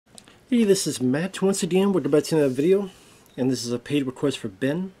Hey, this is Matt. Once again, we're about to another video, and this is a paid request for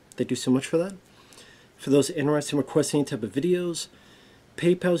Ben. Thank you so much for that. For those interested in requesting any type of videos,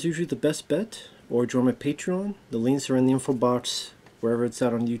 PayPal is usually the best bet, or join my Patreon. The links are in the info box, wherever it's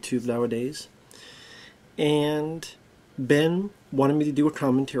out on YouTube nowadays. And Ben wanted me to do a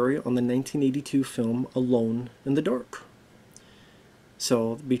commentary on the 1982 film Alone in the Dark.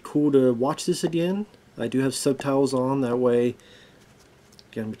 So it'd be cool to watch this again. I do have subtitles on, that way,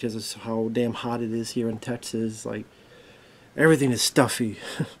 again, because of how damn hot it is here in Texas, like, everything is stuffy.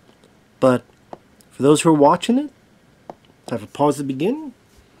 But for those who are watching it, have a pause at the beginning.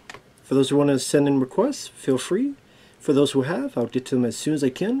 For those who want to send in requests, feel free. For those who have, I'll get to them as soon as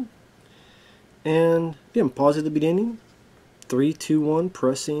I can. And again, pause at the beginning. 3, 2, 1,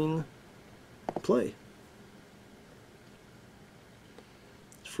 pressing play.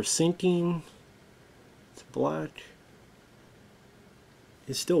 For syncing, it's black.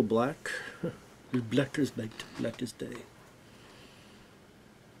 It's still black. It's black as night, black as day.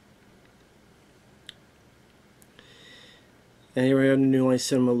 Anyway, I have the New Line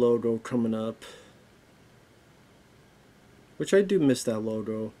Cinema logo coming up, which I do miss that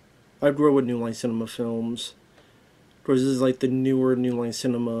logo. I grew up with New Line Cinema films. Of course, this is like the newer New Line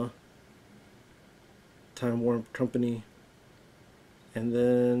Cinema, Time Warner Company. And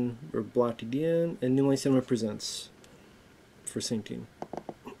then we're black again, and New Line Cinema Presents for syncing.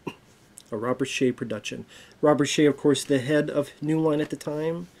 A Robert Shea production. Robert Shea, of course, the head of New Line at the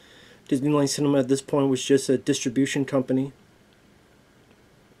time. Because New Line Cinema at this point was just a distribution company.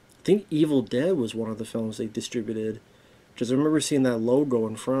 I think Evil Dead was one of the films they distributed. Because I remember seeing that logo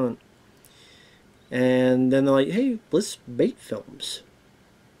in front. And then they're like, hey, let's make films.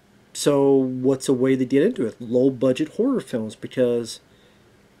 So what's a way to get into it? Low budget horror films, because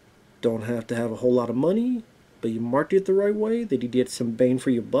don't have to have a whole lot of money, but you market it the right way, that you get some bang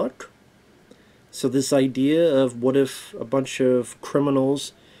for your buck. So this idea of what if a bunch of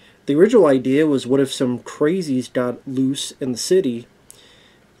criminals, the original idea was what if some crazies got loose in the city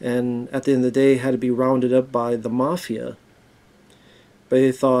and at the end of the day had to be rounded up by the mafia. But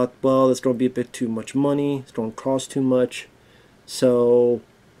they thought, well, that's going to be a bit too much money, it's going to cost too much, so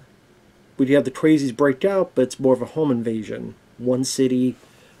we'd have the crazies break out, but it's more of a home invasion. One city,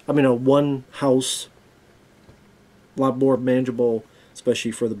 one house, a lot more manageable,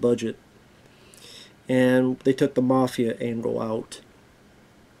 especially for the budget. And they took the mafia angle out.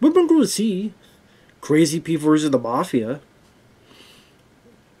 We've been going to see crazy people versus the mafia.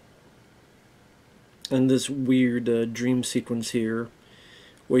 And this weird dream sequence here,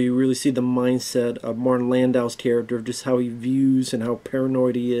 where you really see the mindset of Martin Landau's character, just how he views and how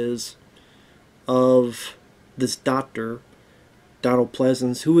paranoid he is of this doctor, Donald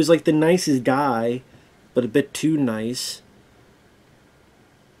Pleasance, who is like the nicest guy, but a bit too nice.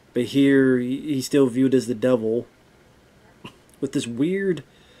 But here, he's still viewed as the devil. With this weird,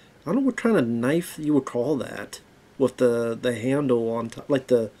 I don't know what kind of knife you would call that. With the handle on top, like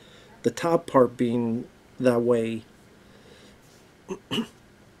the top part being that way.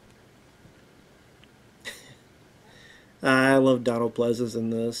 I love Donald Pleasance in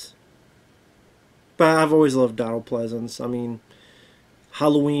this. But I've always loved Donald Pleasance. I mean,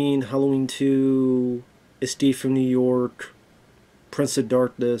 Halloween, Halloween 2, Escape from New York, Prince of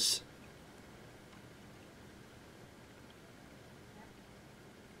Darkness.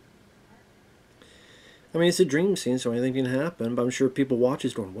 I mean, it's a dream scene, so anything can happen, but I'm sure people watch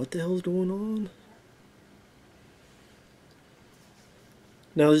this going, what the hell is going on?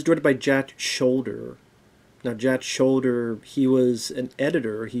 Now, this is directed by Jack Shoulder. Now, Jack Shoulder, he was an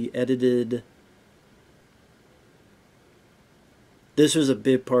editor. He edited... This was a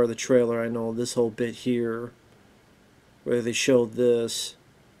big part of the trailer, I know, this whole bit here, where they showed this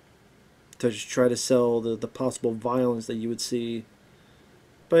to try to sell the possible violence that you would see.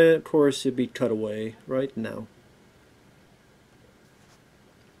 But, of course, it'd be cut away right now.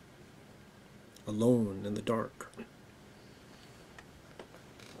 Alone in the dark.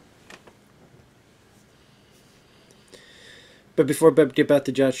 But before I get back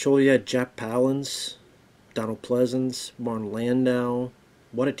to Jack Shoulder, you had Jack Palance, Donald Pleasance, Martin Landau.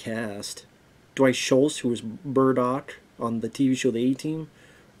 What a cast. Dwight Schultz, who was Murdoch on the TV show The A-Team.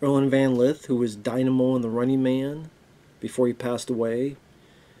 Erlen Van Lith, who was Dynamo in The Running Man before he passed away.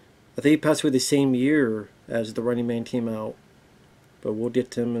 I think he passed away the same year as The Running Man came out. But we'll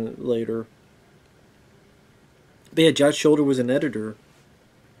get to him later. But yeah, Jack Shoulder was an editor.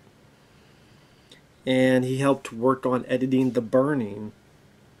 And he helped work on editing The Burning.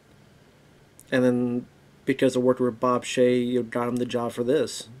 And then, because of working with Bob Shea, got him the job for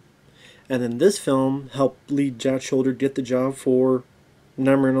this. And then this film helped lead Jack Shoulder get the job for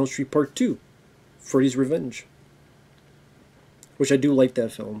Nightmare on Elm Street Part 2, Freddy's Revenge, which I do like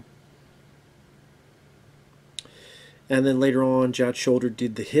that film. And then later on, Jack Shoulder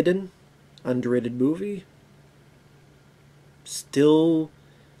did The Hidden, underrated movie. Still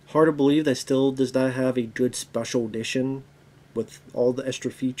hard to believe that still does not have a good special edition with all the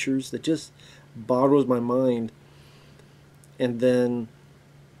extra features. That just boggles my mind. And then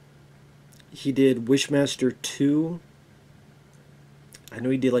he did Wishmaster 2. I know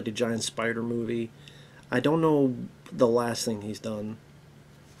he did like the Giant Spider movie. I don't know the last thing he's done.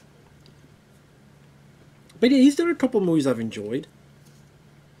 But yeah, he's done a couple movies I've enjoyed.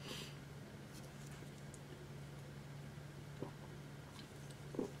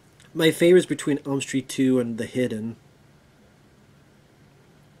 My favorites between Elm Street 2 and The Hidden.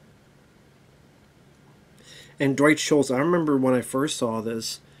 And Dwight Schultz, I remember when I first saw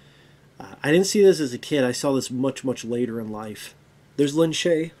this, I didn't see this as a kid. I saw this much, much later in life. There's Lynn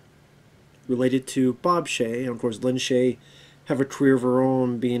Shay, related to Bob Shay. And of course, Lynn Shay have a career of her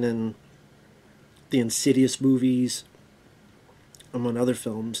own, being in the Insidious movies, among other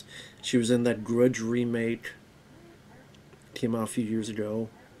films. She was in that Grudge remake, came out a few years ago.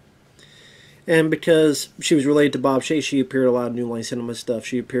 And because she was related to Bob Shay, she appeared in a lot of New Line Cinema stuff.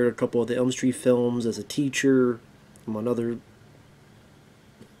 She appeared in a couple of the Elm Street films as a teacher, among other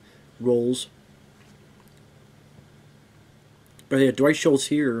roles. But yeah, Dwight Schultz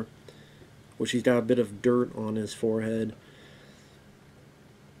here, which he's got a bit of dirt on his forehead.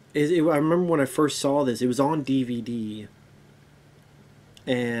 I remember when I first saw this, it was on DVD.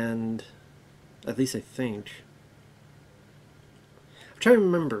 And, at least I think. I'm trying to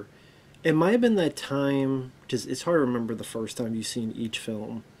remember. It might have been that time, because it's hard to remember the first time you've seen each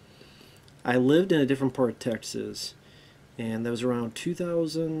film. I lived in a different part of Texas, and that was around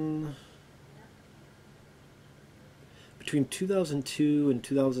 2000, between 2002 and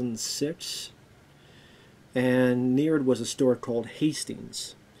 2006. And near it was a store called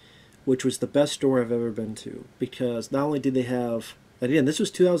Hastings, which was the best store I've ever been to, because not only did they have, again, this was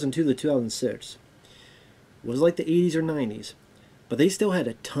 2002 to 2006. It was like the 80s or 90s. But they still had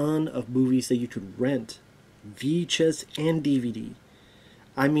a ton of movies that you could rent, VHS and DVD.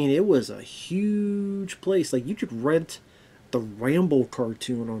 I mean, it was a huge place. Like, you could rent the Rambo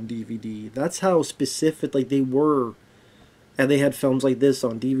cartoon on DVD. That's how specific, like, they were. And they had films like this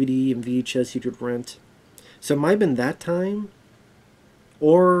on DVD and VHS you could rent. So it might have been that time.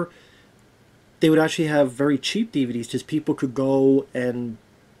 Or they would actually have very cheap DVDs, because people could go and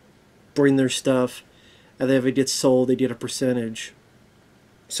bring their stuff. And then if it gets sold, they get a percentage.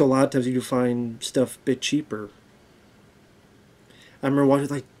 So a lot of times you can find stuff a bit cheaper. I remember watching,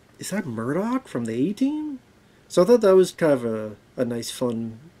 like, is that Murdoch from the A-Team? So I thought that was kind of a nice,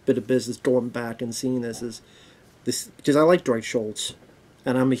 fun bit of business, going back and seeing this, because I like Dwight Schultz,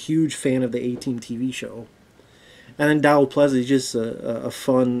 and I'm a huge fan of the A-Team TV show. And then Donald Pleasant is just a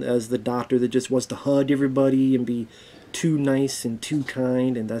fun as the doctor that just wants to hug everybody and be too nice and too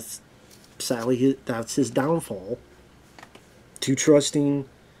kind, and that's sadly that's his downfall. Too trusting.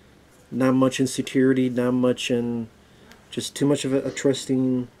 Not much insecurity, not much in, just too much of a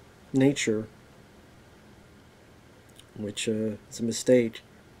trusting nature, which is a mistake.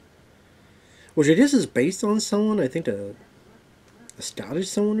 Which I guess is based on someone, I think a Scottish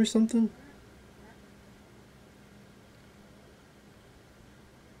someone or something.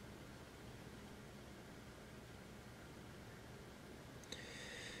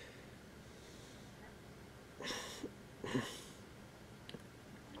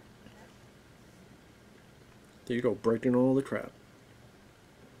 There you go, breaking all the crap.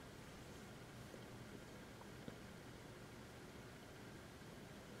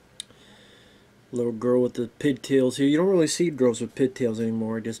 Little girl with the pigtails here. You don't really see girls with pigtails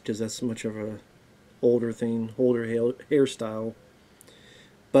anymore, just because that's much of a older thing, older hairstyle.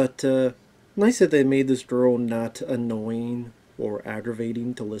 But nice that they made this girl not annoying or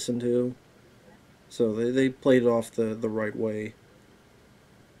aggravating to listen to. So they played it off the right way.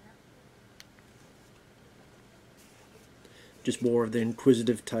 Just more of the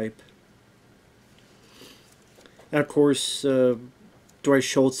inquisitive type. And of course, Dwight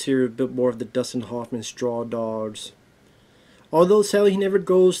Schultz here, a bit more of the Dustin Hoffman Straw Dogs. Although sadly he never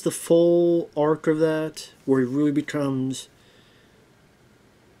goes the full arc of that, where he really becomes,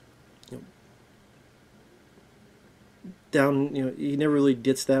 down, he never really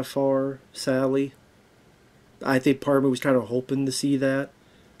gets that far, sadly. I think part of me was kind of hoping to see that,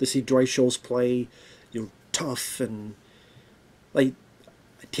 to see Dwight Schultz play, tough and like,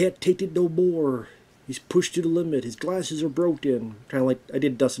 I can't take it no more. He's pushed to the limit. His glasses are broken. Kind of like I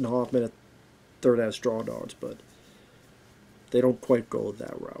did Dustin Hoffman at Third Act Straw Dogs, but They don't quite go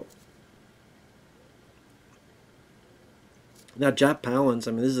that route. Now, Jack Palance,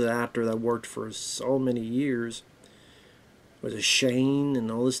 I mean, this is an actor that worked for so many years. Was a Shane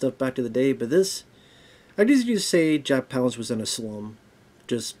and all this stuff back to the day, but this, I guess you say Jack Palance was in a slum,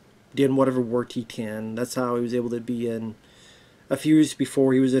 just doing whatever work he can. That's how he was able to be in. A few years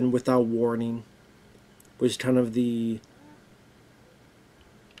before, he was in Without Warning, which is kind of the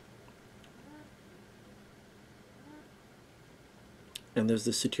and there's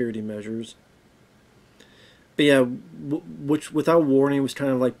the security measures. But yeah, which Without Warning was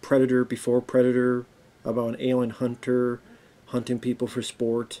kind of like Predator before Predator, about an alien hunter hunting people for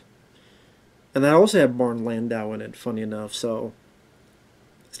sport. And that also had Martin Landau in it, funny enough. So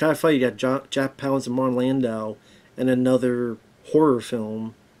it's kind of funny. You got Jack Palance and Martin Landau and another horror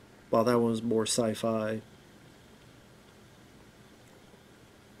film, while that one was more sci-fi.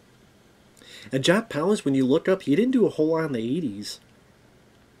 And Jack Palance, when you look up, he didn't do a whole lot in the 80s.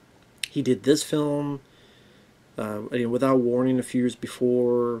 He did this film, Without Warning a few years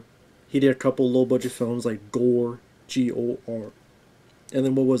before. He did a couple low-budget films like Gore, G-O-R. And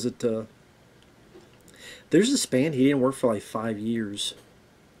then what was it? There's a span he didn't work for like 5 years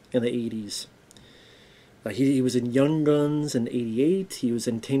in the 80s. He was in Young Guns in 88. He was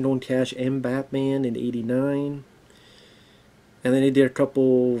in Tango and Cash and Batman in 89. And then he did a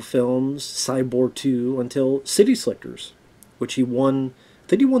couple films, Cyborg 2, until City Slickers, which he won. I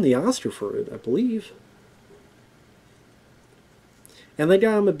think he won the Oscar for it, I believe. And they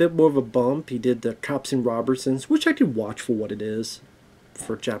got him a bit more of a bump. He did the Cops and Robertsons, which I could watch for what it is,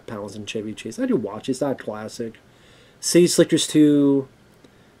 for Jack Palance and Chevy Chase. I do watch it. It's not a classic. City Slickers 2,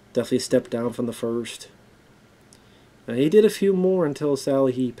 definitely a step down from the first. And he did a few more until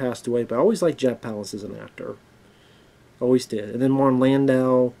sadly he passed away, but I always liked Jack Palance as an actor. Always did. And then Martin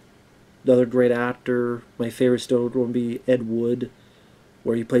Landau, another great actor. My favorite still would be Ed Wood,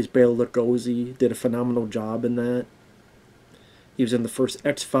 where he plays Bela Lugosi. Did a phenomenal job in that. He was in the first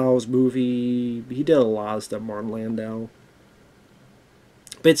X-Files movie. He did a lot of stuff, Martin Landau.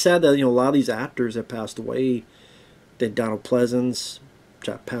 But it's sad that, a lot of these actors that passed away, did Donald Pleasance,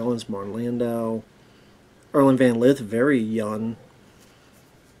 Jack Palance, Martin Landau, Erland Van Lith, very young.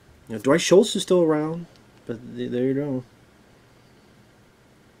 Dwight Schultz is still around, but there you go.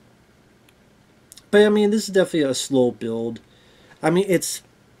 But I mean, this is definitely a slow build. I mean, it's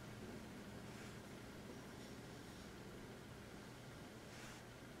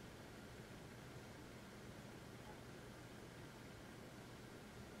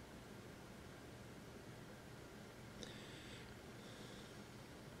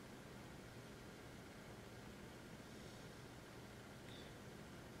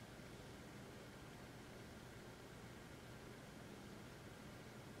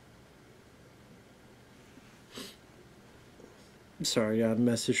sorry, I got a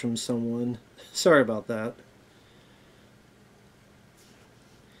message from someone. Sorry about that.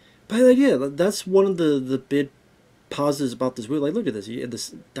 But yeah, that's one of the big positives about this movie. Like, look at this. You had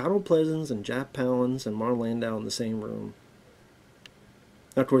this Donald Pleasance and Jack Palance and Martin Landau in the same room.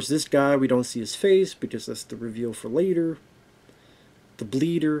 Now, of course, this guy, we don't see his face because that's the reveal for later. The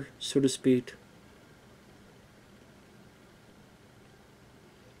bleeder, so to speak.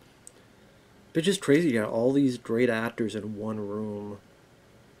 But just crazy, you got all these great actors in one room.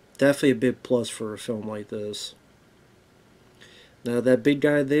 Definitely a big plus for a film like this. Now, that big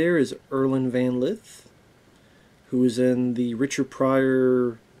guy there is Erland Van Lith, who was in the Richard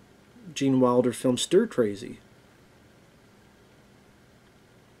Pryor, Gene Wilder film Stir Crazy.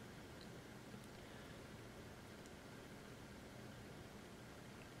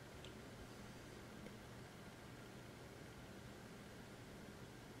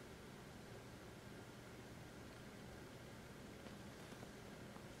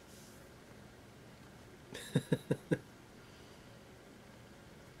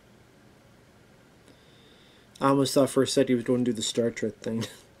 I almost thought for a second he was going to do the Star Trek thing.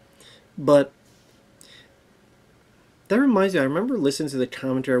 But that reminds me, I remember listening to the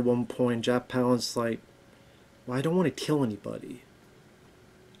commentary at one point, Jack Palance like, well, I don't want to kill anybody.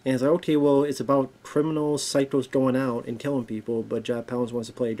 And it's like, okay, well, it's about criminals, psychos going out and killing people, but Jack Palance wants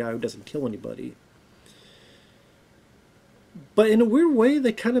to play a guy who doesn't kill anybody. But in a weird way,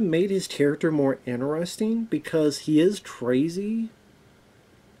 they kind of made his character more interesting because he is crazy,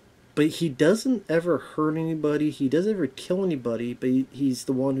 but he doesn't ever hurt anybody. He doesn't ever kill anybody, but he's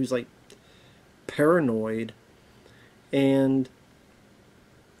the one who's like paranoid. And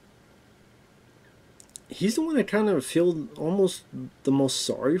he's the one I kind of feel almost the most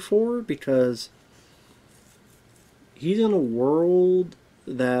sorry for because he's in a world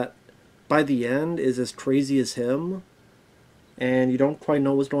that by the end is as crazy as him. and you don't quite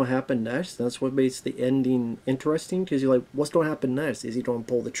know what's going to happen next. That's what makes the ending interesting, because you're like, what's going to happen next? Is he going to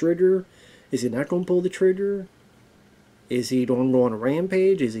pull the trigger? Is he not going to pull the trigger? Is he going to go on a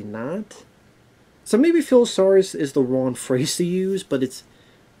rampage? Is he not? So maybe feel sorry is the wrong phrase to use, but it's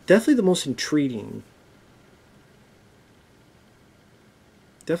definitely the most intriguing.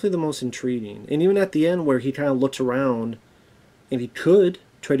 Definitely the most intriguing. And even at the end where he kind of looks around and he could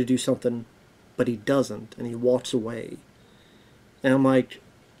try to do something, but he doesn't, and he walks away. And I'm like,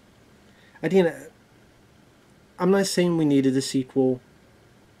 I'm not saying we needed a sequel,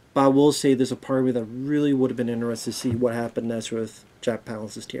 but I will say there's a part of me that really would have been interested to see what happened next with Jack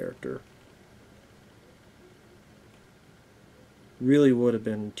Palance's character. Really would have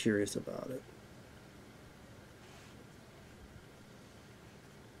been curious about it.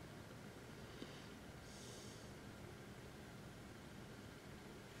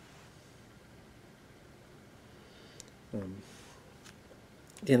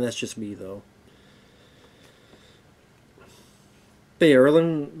 And that's just me, though. But yeah,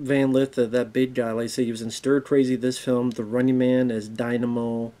 Erlen Van Lith, that big guy, like I say, he was in Stir Crazy, this film, The Running Man as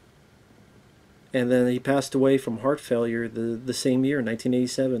Dynamo. And then he passed away from heart failure the same year,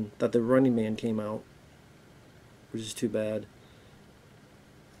 1987, that The Running Man came out. Which is too bad.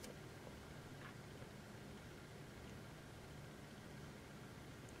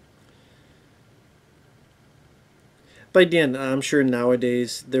 But again, I'm sure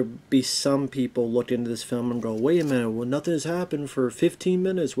nowadays there'd be some people look into this film and go, wait a minute, well, nothing has happened for 15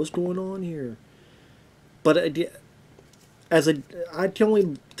 minutes. What's going on here? But I can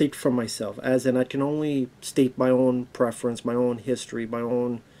only think for myself, as in I can only state my own preference, my own history, my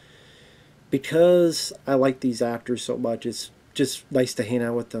own... Because I like these actors so much, it's just nice to hang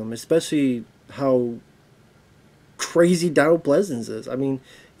out with them, especially how crazy Donald Pleasance is. I mean,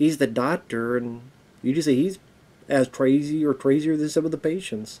 he's the doctor, and you just say he's as crazy or crazier than some of the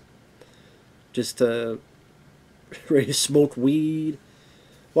patients. Just ready to smoke weed.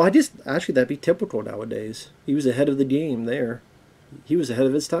 Well, actually, that'd be typical nowadays. He was ahead of the game there. He was ahead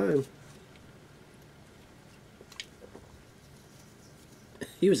of his time.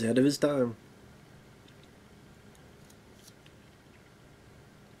 He was ahead of his time.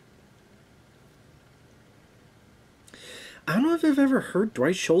 I don't know if I've ever heard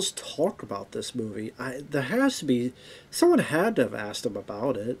Dwight Schultz talk about this movie. There has to be... Someone had to have asked him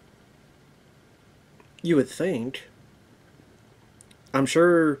about it. You would think. I'm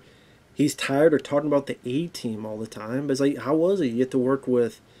sure he's tired of talking about the A-Team all the time. But it's like, how was it? You get to work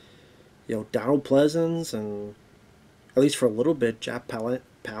with, Donald Pleasance and, at least for a little bit, Jack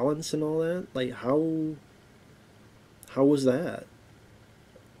Palance and all that. Like, how was that?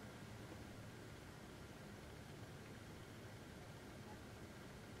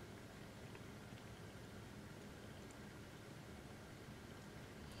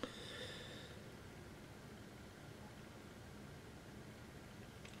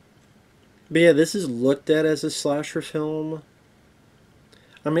 But yeah, this is looked at as a slasher film.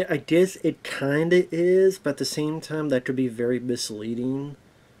 I mean, I guess it kind of is, but at the same time, that could be very misleading.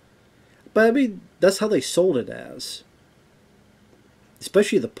 But I mean, that's how they sold it as.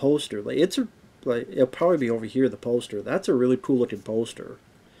 Especially the poster. It'll probably be over here, the poster. That's a really cool looking poster.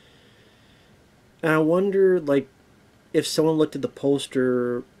 And I wonder, if someone looked at the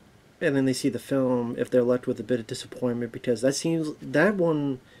poster and then they see the film, if they're left with a bit of disappointment, because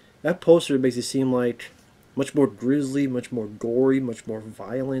that poster makes it seem like much more grisly, much more gory, much more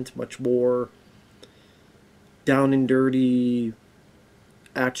violent, much more down and dirty,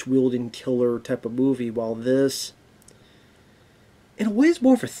 axe-wielding killer type of movie, while this, in a way, is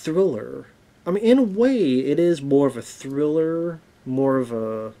more of a thriller. I mean, in a way, it is more of a thriller, more of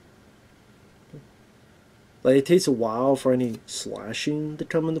a... it takes a while for any slashing to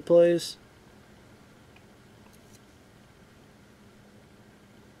come into place.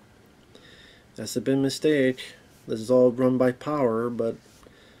 That's a big mistake. This is all run by power, but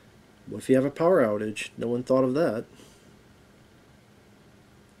what if you have a power outage? No one thought of that.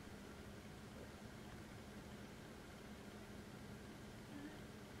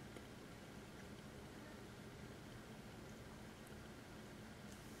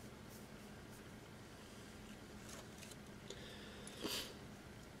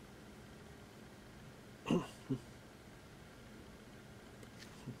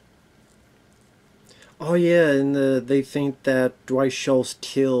 Oh yeah, and they think that Dwight Schultz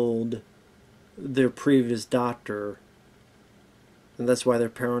killed their previous doctor, and that's why they're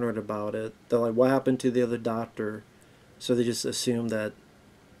paranoid about it. They're like, what happened to the other doctor? So they just assume that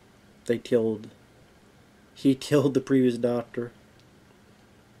he killed the previous doctor.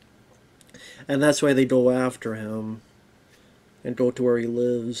 And that's why they go after him. and go to where he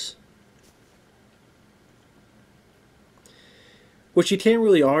lives. Which you can't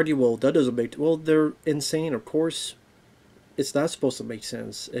really argue, well, that doesn't make... Well, they're insane, of course. It's not supposed to make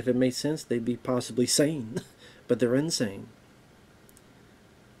sense. If it made sense, they'd be possibly sane. But they're insane.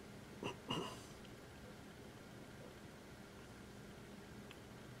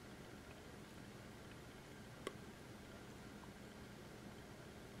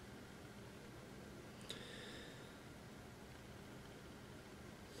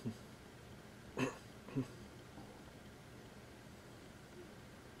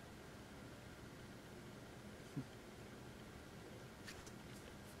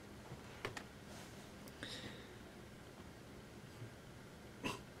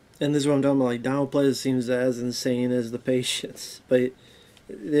 And this is what I'm talking about. Like, Donald Pleasence seems as insane as the patients, but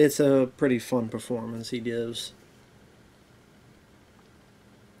it's a pretty fun performance he gives.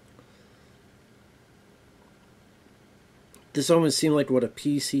 This almost seemed like what a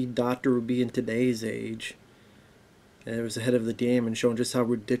PC doctor would be in today's age. And it was ahead of the game and showing just how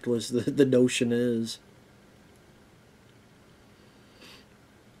ridiculous the notion is.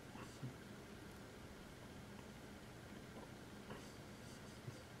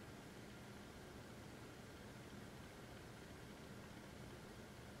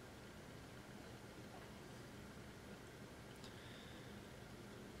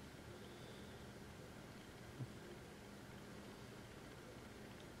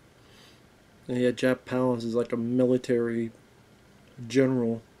 And yeah, Jack Palance is like a military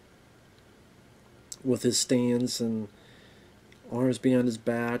general with his stance and arms behind his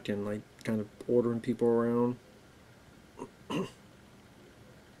back and like kind of ordering people around.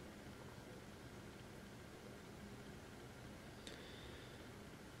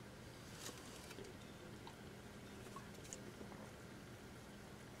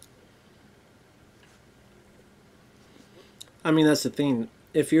 I mean, that's the thing.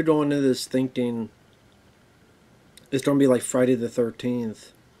 If you're going into this thinking it's going to be like Friday the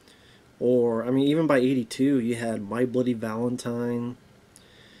 13th, or, I mean, even by 82, you had My Bloody Valentine,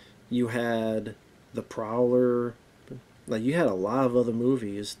 you had The Prowler, like, you had a lot of other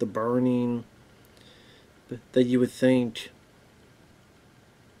movies, The Burning, that you would think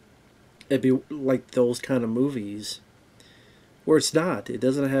it'd be like those kind of movies, where it's not. It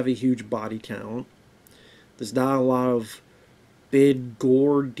doesn't have a huge body count. There's not a lot of big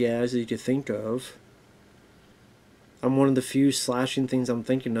gore gags that you could think of. One of the few slashing things I'm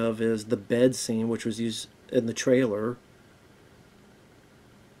thinking of is the bed scene, which was used in the trailer,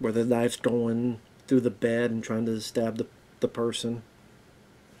 where the knife's going through the bed and trying to stab the person.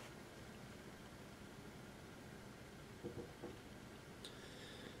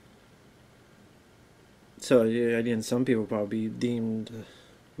 So, yeah, again, some people probably deemed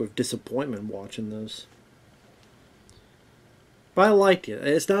with disappointment watching this. But I liked it.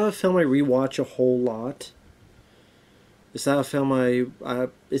 It's not a film I rewatch a whole lot. It's not a film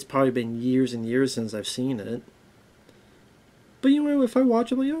it's probably been years and years since I've seen it. But you know, if I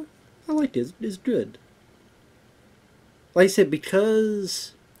watch it, like, yeah, I liked it. It's good. Like I said,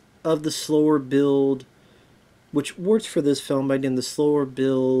 because of the slower build, which works for this film, but again, the slower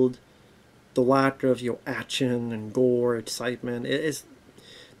build, the lack of, action and gore, excitement,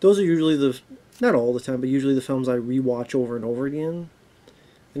 those are usually not all the time, but usually the films I rewatch over and over again.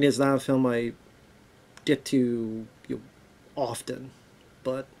 And it's not a film I get to, often,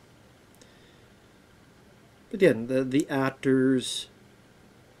 but again, the actors,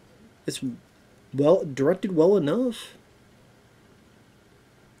 it's directed well enough.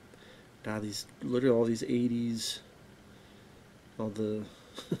 God, literally all these 80s, all the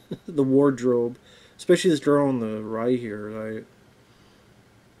the wardrobe, especially this girl on the right here, like,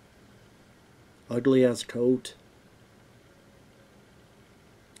 ugly ass coat.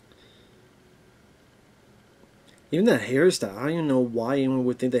 Even that hairstyle, I don't even know why anyone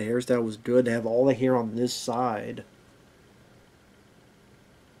would think the hairstyle was good to have all the hair on this side.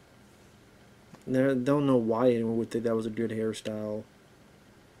 I don't know why anyone would think that was a good hairstyle.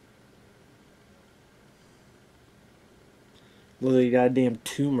 Look like you got a damn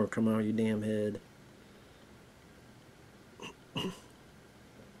tumor coming out of your damn head.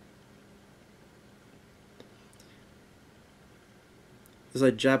 It's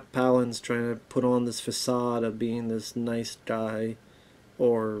like Jack Palance trying to put on this facade of being this nice guy,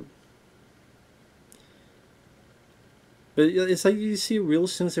 but it's like you see a real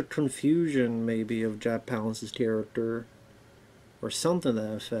sense of confusion, maybe, of Jack Palance's character, or something to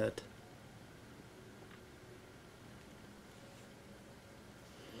that effect.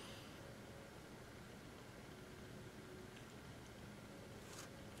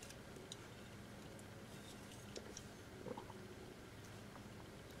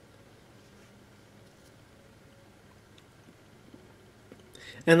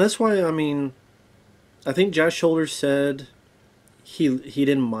 And that's why, I mean, I think Josh Shoulder said he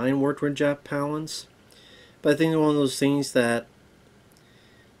didn't mind working with Jack Palance, but I think one of those things that,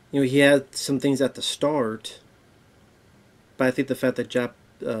 you know, he had some things at the start, but I think the fact that Jack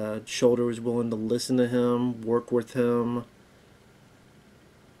Shoulder was willing to listen to him, work with him,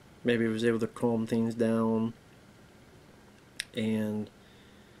 maybe was able to calm things down, and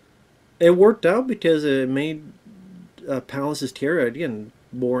it worked out because it made Palance's character again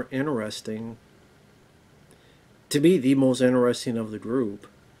more interesting. To be the most interesting of the group,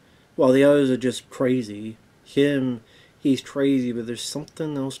 while the others are just crazy. He's crazy, but there's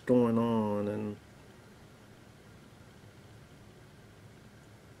something else going on, and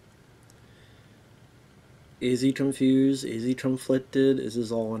is he confused? Is he conflicted? Is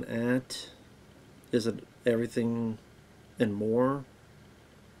this all an act? Is it everything and more?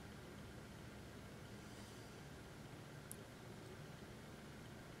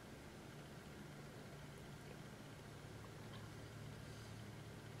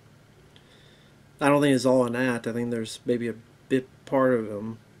 I don't think it's all an act. I think there's maybe a bit part of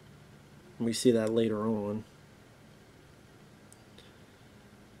him. And we see that later on.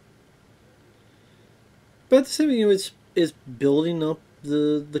 But at the same time, you know, it's building up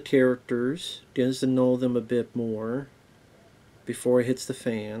the characters, getting to know them a bit more before it hits the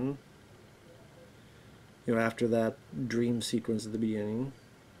fan. You know, after that dream sequence at the beginning.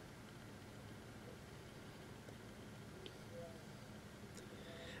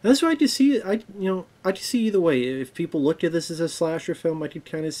 And that's why I just see it. I just see either way. If people look at this as a slasher film, I could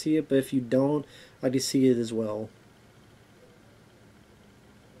kind of see it. But if you don't, I just see it as well.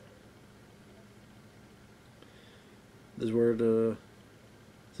 This is where the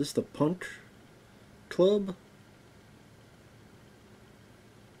is this the Punk Club?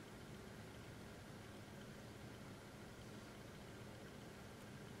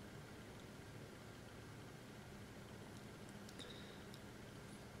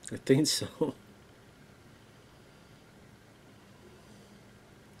 I think so.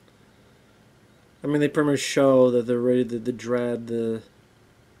 I mean, they pretty much show that they're ready to dread the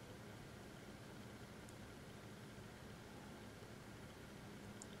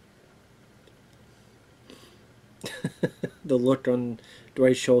look on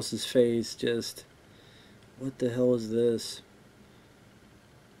Dwight Schultz's face. Just, what the hell is this?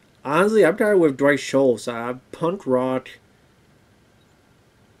 Honestly, I'm tired with Dwight Schultz. Punk rock.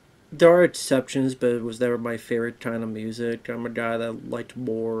 There are exceptions, but it was never my favorite kind of music. I'm a guy that liked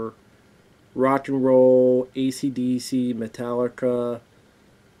more rock and roll, AC/DC, Metallica.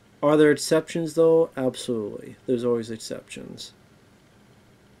 Are there exceptions though? Absolutely. There's always exceptions.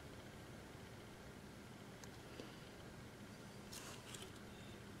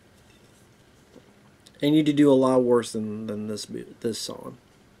 And you need to do a lot worse than this song.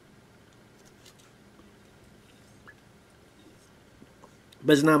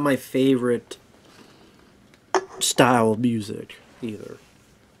 But it's not my favorite style of music either.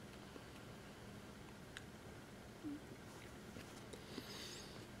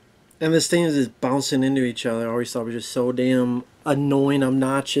 And this thing is just bouncing into each other. I always thought it was just so damn annoying,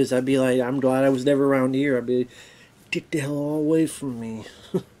 obnoxious. I'd be like, I'm glad I was never around here. I'd be, get the hell away from me.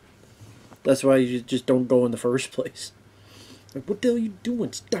 That's why you just don't go in the first place. Like, what the hell are you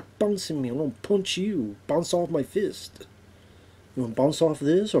doing? Stop bouncing me. I'm gonna punch you. Bounce off my fist. You wanna bounce off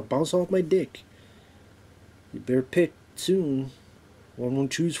this or bounce off my dick? You better pick soon. What I'm gonna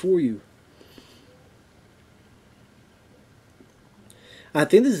choose for you. I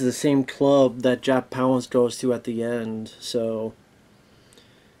think this is the same club that Jack Palance goes to at the end, so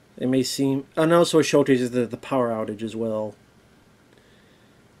it may seem. And also it showcases the power outage as well.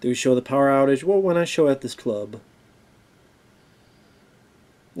 Do we show the power outage? Well, why not show at this club?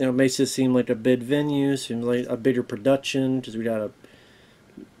 You know, it makes it seem like a big venue, seems like a bigger production, because we got a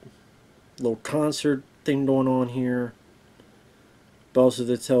little concert thing going on here. But also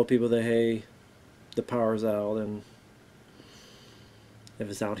to tell people that, hey, the power's out, and if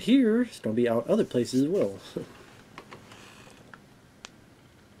it's out here, it's going to be out other places as well.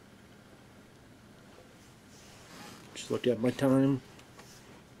 Just looked at my time.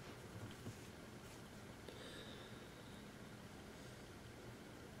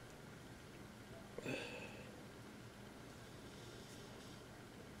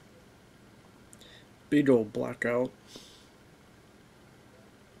 Big old blackout.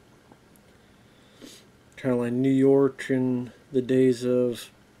 Kind of like New York in the days of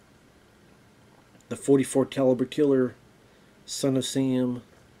the 44 caliber killer, Son of Sam.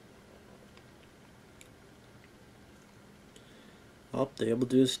 Oh, they able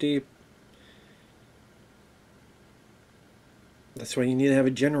to escape. That's why you need to have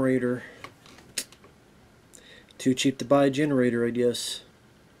a generator. Too cheap to buy a generator, I guess.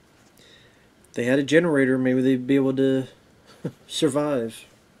 If they had a generator, maybe they'd be able to survive.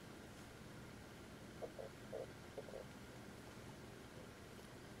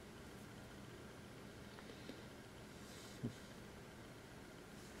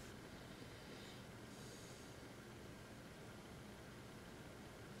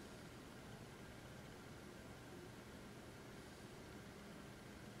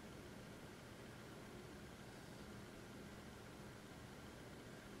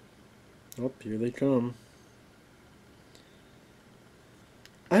 Oh, here they come.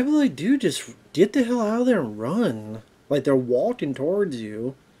 I really do just get the hell out of there and run. Like they're walking towards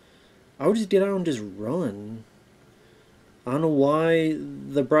you. I would just get out and just run. I don't know why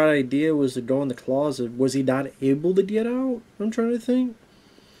the bright idea was to go in the closet. Was he not able to get out? I'm trying to think.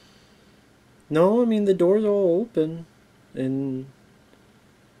 No, I mean the door's all open. And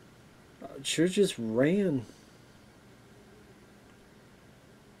sure just ran.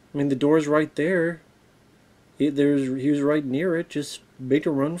 I mean the door's right there. He was right near it. Just make a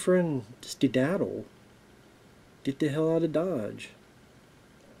run for it and skedaddle. Get the hell out of Dodge.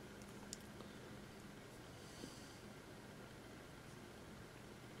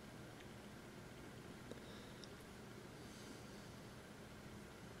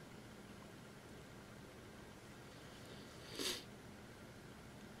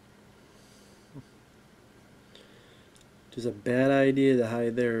 Just a bad idea to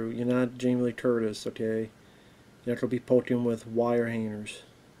hide there. You're not Jamie Lee Curtis, okay? You're not going to be poking with wire hangers.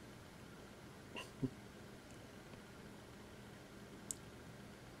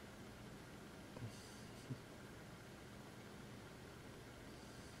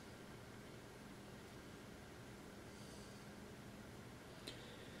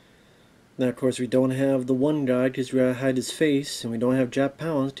 Now, of course, we don't have the one guy because we gotta hide his face, and we don't have Jap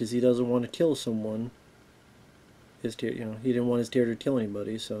Pounds because he doesn't want to kill someone. He didn't want his character to kill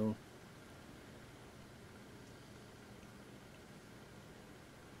anybody, so.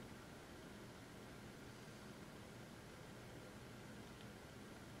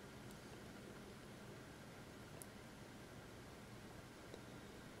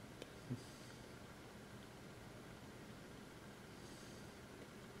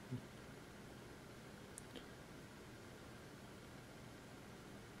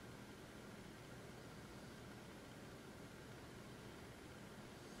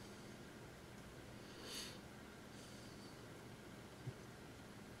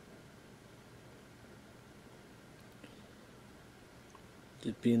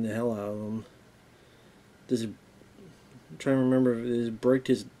 Just beating the hell out of him. I'm trying to remember if it break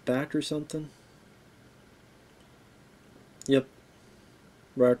his back or something. Yep.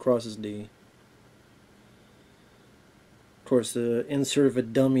 Right across his knee. Of course, the insert of a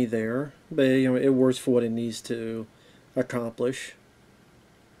dummy there, but it works for what it needs to accomplish.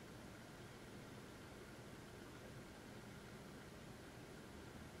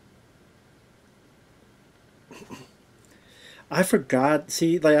 I forgot.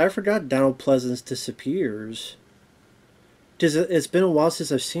 See, like I forgot Donald Pleasance disappears. Because it's been a while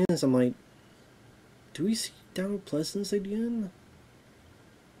since I've seen this. I'm like, do we see Donald Pleasance again?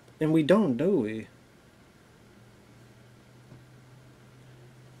 And we don't, do we?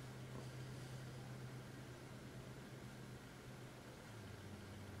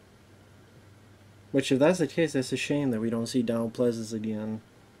 Which, if that's the case, that's a shame that we don't see Donald Pleasance again.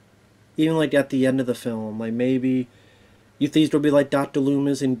 Even like at the end of the film, like maybe you think it'll be like Dr.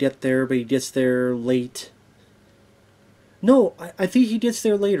 Loomis and get there, but he gets there late. No, I think he gets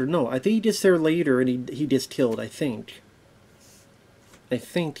there later. No, I think he gets there later and he gets killed, I think. I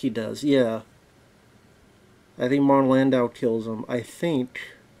think he does, yeah. I think Marlon Landau kills him. I think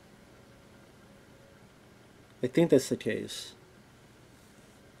that's the case.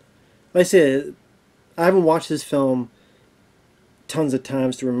 Like I said, I haven't watched this film tons of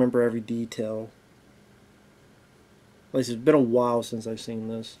times to remember every detail. Like I said, it's been a while since I've seen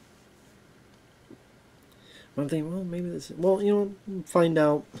this. I'm thinking, well, maybe this. Well, find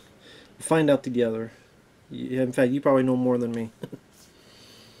out together. In fact, you probably know more than me.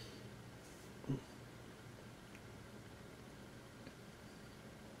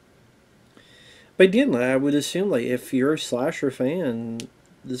 But again, I would assume, like, if you're a slasher fan,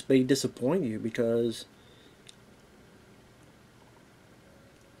 this may disappoint you because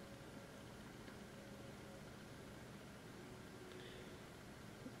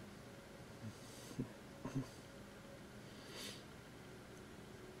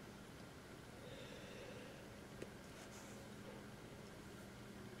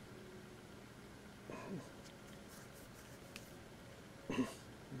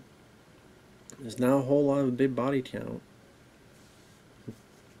There's not a whole lot of a big body count.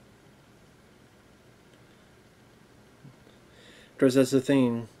 Because that's the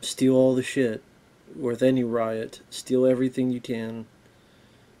thing. Steal all the shit. With any riot. Steal everything you can.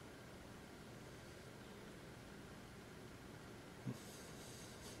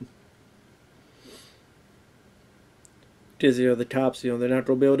 Because, the cops, they're not going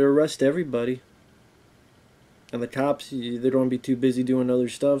to be able to arrest everybody. And the cops, they don't want to be too busy doing other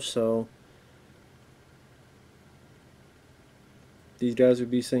stuff, so these guys would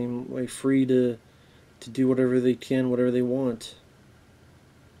be saying, like, free to do whatever they can, whatever they want.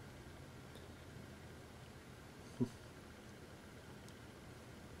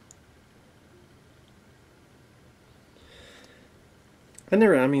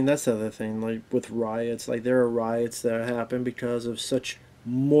 I mean, that's the other thing, like, with riots, like, there are riots that happen because of such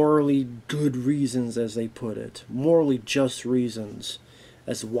morally good reasons, as they put it. Morally just reasons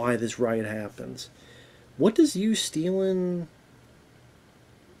as to why this riot happens. What does you stealing,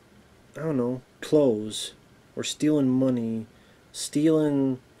 I don't know, clothes, or stealing money,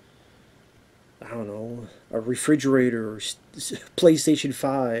 stealing, I don't know, a refrigerator, or PlayStation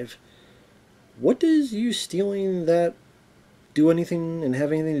 5, what does you stealing that do anything and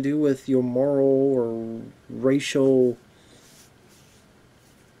have anything to do with your moral or racial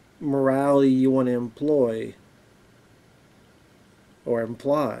morality you want to employ or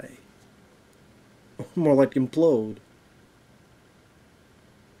imply? More like implode.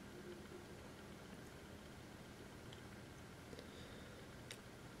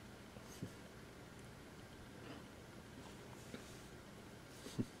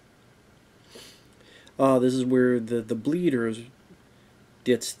 This is where the bleeder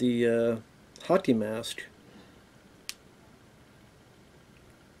gets the hockey mask.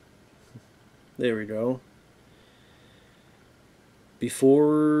 There we go.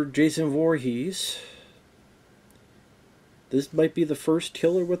 Before Jason Voorhees, this might be the first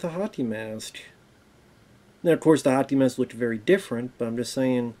killer with a hockey mask. Now, of course, the hockey mask looked very different, but I'm just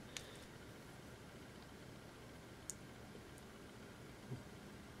saying.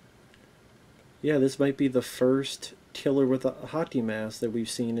 Yeah, this might be the first killer with a hockey mask that we've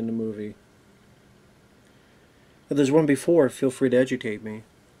seen in the movie. If there's one before, feel free to educate me.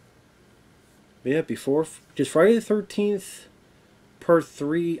 But yeah, before, just Friday the 13th, Part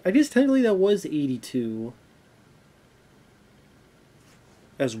 3, I guess technically that was 82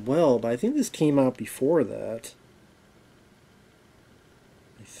 as well, but I think this came out before that.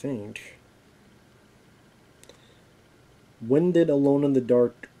 I think. When did Alone in the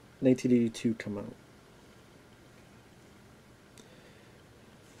Dark 1982 come out?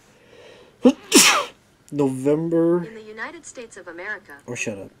 November. In the United States of America. Oh,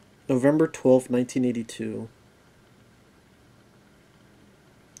 shut up. November 12th, 1982.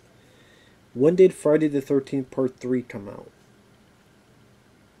 When did Friday the 13th Part 3 come out?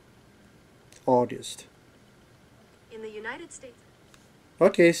 August. In the United States.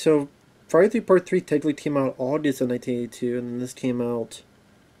 Okay, so Friday the 13th Part 3 technically came out August of 1982, and then this came out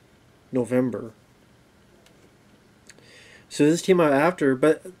November. So this came out after,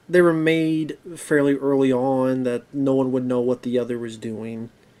 but they were made fairly early on that no one would know what the other was doing.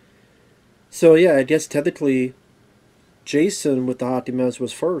 So yeah, I guess technically Jason with the hockey mask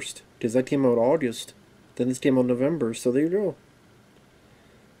was first, because that came out August. Then this came out November, so there you go.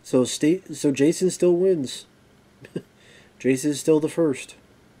 So Jason still wins. Jason is still the first.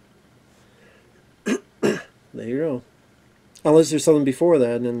 There you go. Unless there's something before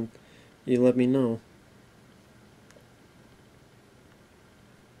that, and then you let me know.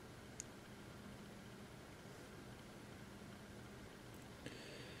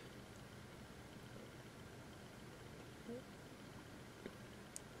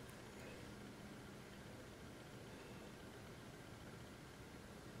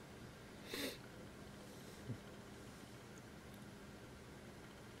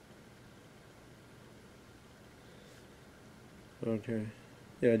 Okay.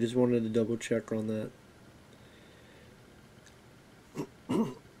 Yeah, I just wanted to double check on that.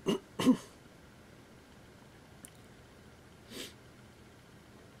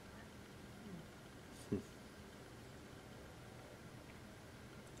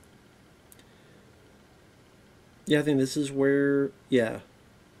 Yeah, I think this is where, yeah.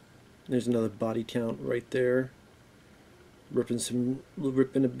 There's another body count right there. Ripping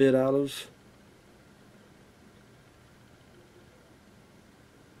a bit out of.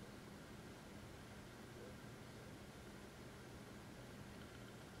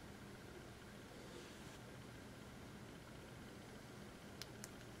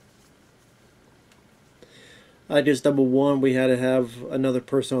 I just number one, we had to have another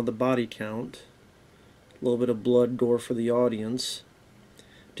person on the body count. A little bit of blood, gore for the audience.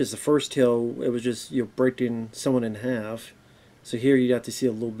 Just the first kill, it was just, you know, breaking someone in half. So here you have to see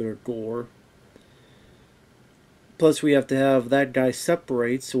a little bit of gore. Plus we have to have that guy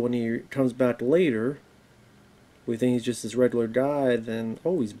separate, so when he comes back later, we think he's just this regular guy, then,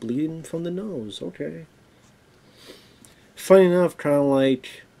 oh, he's bleeding from the nose. Okay. Funny enough, kind of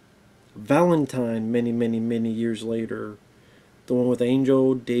like Valentine many years later. The one with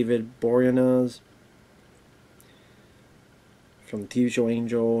Angel, David Boreanaz, from the TV show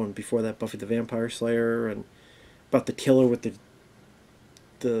Angel, and before that Buffy the Vampire Slayer, and about the killer with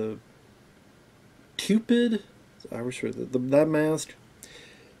the Cupid, Irish for that mask,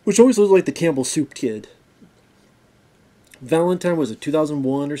 which always looked like the Campbell Soup Kid. Valentine was it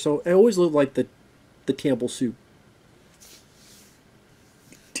 2001 or so? It always looked like the Campbell Soup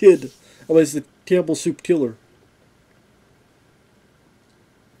Kid. At least the Campbell Soup Killer.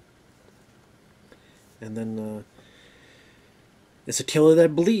 And then it's a killer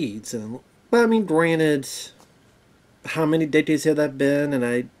that bleeds. But I mean, granted, how many decades had that been? And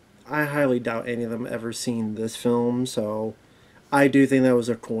I highly doubt any of them ever seen this film. So I do think that was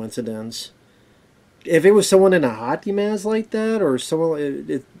a coincidence. If it was someone in a hockey mask like that, or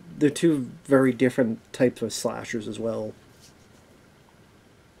someone, they're two very different types of slashers as well.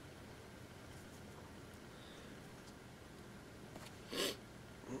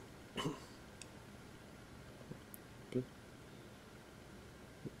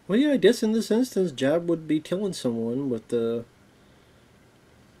 Well, yeah, I guess in this instance, Jab would be killing someone with the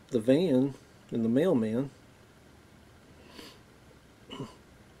van and the mailman.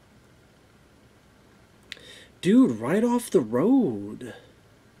 Dude, right off the road.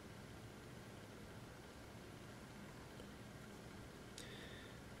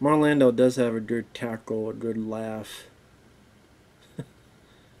 Marlando does have a good tackle, a good laugh.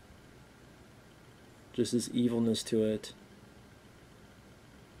 Just this evilness to it.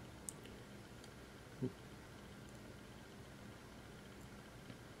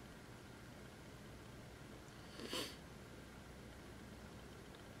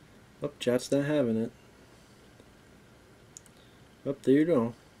 Oh, chat's not having it. Oh, there you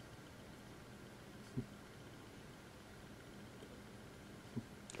go.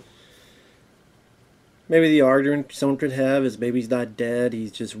 Maybe the argument someone could have is maybe he's not dead,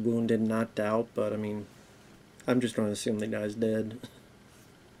 he's just wounded and knocked out, but I mean, I'm just going to assume the guy's dead.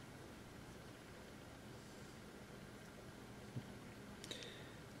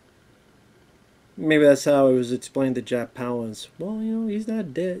 Maybe that's how it was explained to Jack Palance. Well, you know, he's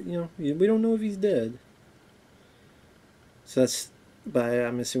not dead, you know, we don't know if he's dead. So that's, but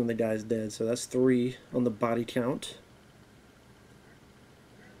I'm assuming the guy's dead, so that's 3 on the body count.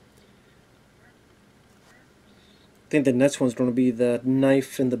 I think the next one's going to be the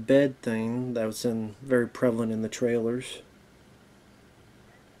knife in the bed thing that was very prevalent in the trailers.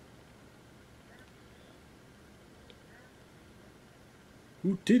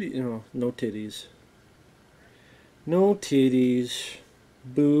 Ooh, titties. No, no titties. No titties.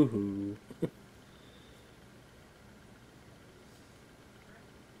 Boo-hoo.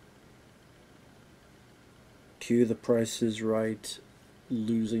 Cue the Price is Right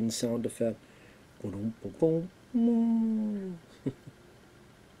losing sound effect. And of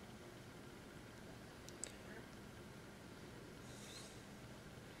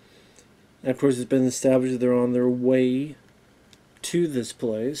course, it's been established that they're on their way to this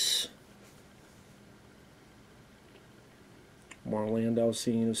place. Marlando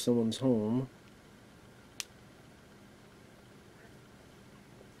scene of someone's home.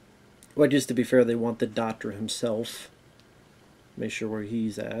 Well, just to be fair, they want the doctor himself. Make sure where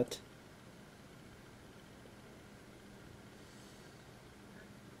he's at.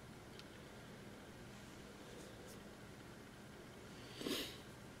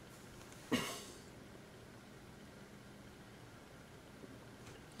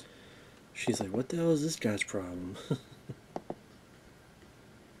 She's like, what the hell is this guy's problem?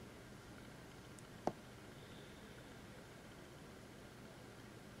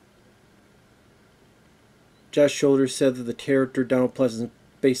 Josh Shoulder said that the character Donald Pleasant is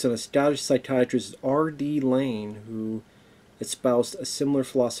based on a Scottish psychiatrist, R.D. Lane, who espoused a similar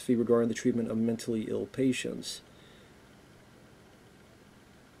philosophy regarding the treatment of mentally ill patients.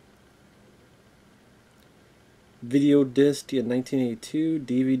 Video disc in 1982,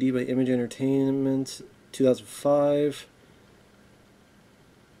 DVD by Image Entertainment 2005.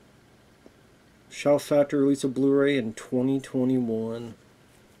 Shout Factory release of Blu-ray in 2021.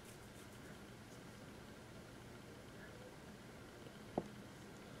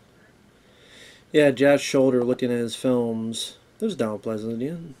 Yeah, Josh Shoulder looking at his films. There's Donald Pleasant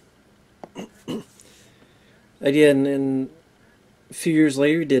again. Again, and a few years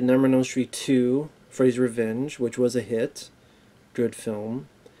later, he did Nightmare on Elm Street 2, Freddy's Revenge, which was a hit. Good film.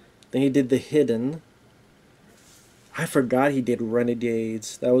 Then he did The Hidden. I forgot he did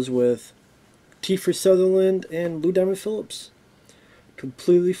Renegades. That was with Kiefer Sutherland and Lou Diamond Phillips.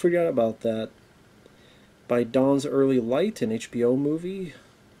 Completely forgot about that. By Dawn's Early Light, an HBO movie.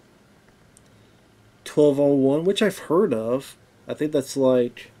 1201, which I've heard of. I think that's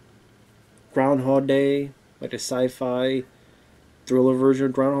like Groundhog Day, like a sci-fi thriller version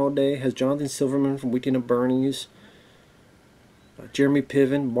of Groundhog Day. Has Jonathan Silverman from Weekend at Bernie's, Jeremy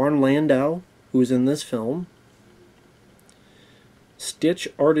Piven, Martin Landau, who's in this film. Stitch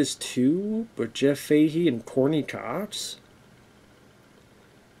Artist 2 with Jeff Fahey and Courtney Cox.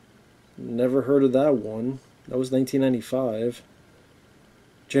 Never heard of that one. That was 1995.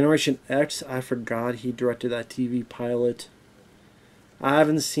 Generation X, I forgot he directed that TV pilot. I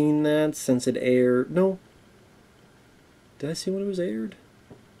haven't seen that since it aired. No. Did I see when it was aired?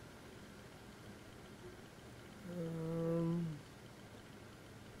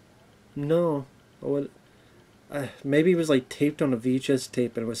 No. Maybe it was like taped on a VHS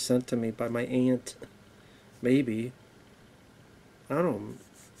tape and it was sent to me by my aunt. Maybe. I don't know.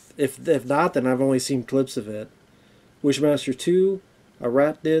 If not, then I've only seen clips of it. Wishmaster 2, a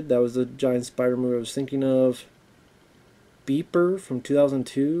rat did. That was the giant spider movie I was thinking of. Beeper from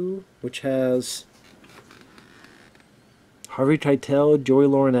 2002, which has Harvey Keitel, Joey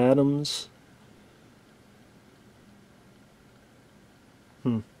Lauren Adams.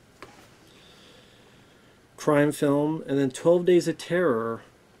 Crime film. And then 12 Days of Terror,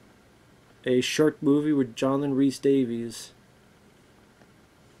 a shark movie with Jonathan Rhys Davies.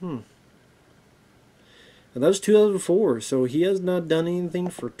 And that was 2004, so he has not done anything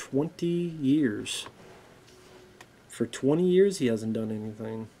for 20 years. For 20 years, he hasn't done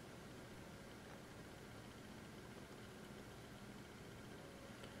anything.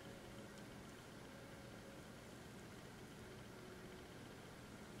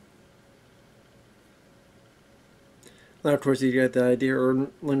 Now, of course, you got the idea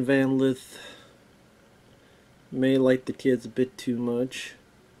Erlen Van Lith may like the kids a bit too much.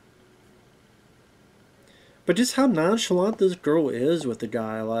 But just how nonchalant this girl is with the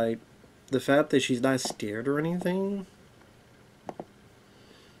guy, like, the fact that she's not scared or anything.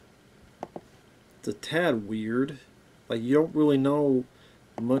 It's a tad weird. Like, you don't really know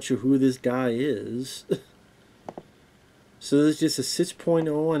much of who this guy is. So this is just a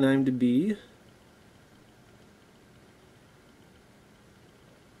 6.0 on IMDb.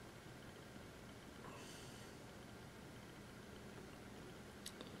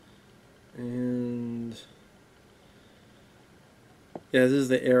 And yeah, this is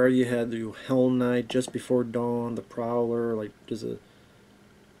the era you had the Hell Night, Just Before Dawn, The Prowler. Like, there's a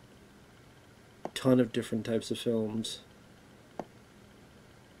ton of different types of films.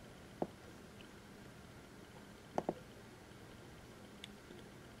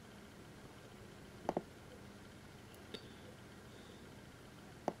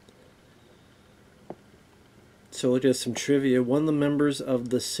 So look at some trivia. One of the members of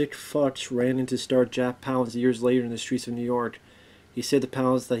the Sick Fucks ran into star Jack Palance years later in the streets of New York. He said to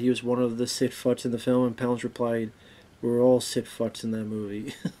Palance that he was one of the Sick Fucks in the film, and Palance replied, "We're all Sick Fucks in that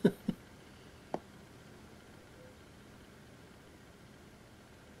movie."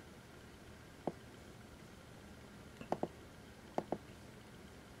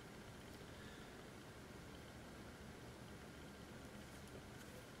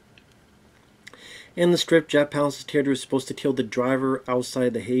 In the script, Jack Palance's character was supposed to kill the driver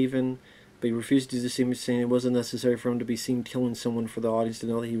outside the Haven, but he refused to do the same, saying it wasn't necessary for him to be seen killing someone for the audience to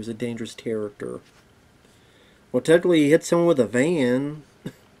know that he was a dangerous character. Well, technically, he hit someone with a van.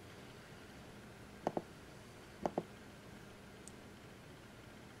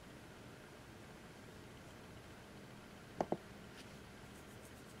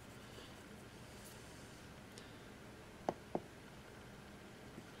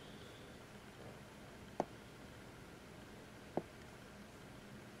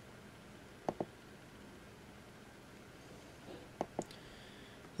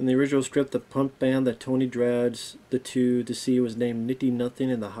 In the original script, the punk band that Tony drags the two to see was named Nicky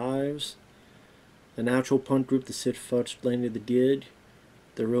Nothing and the Hives. The natural punk group, the Sid Fucks, blended the gig.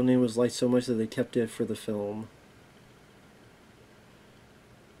 Their real name was liked so much that they kept it for the film.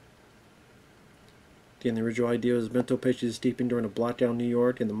 Again, the original idea was mental patients escaping during a blackout in New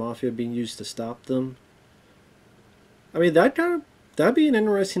York and the mafia being used to stop them. I mean, that'd be an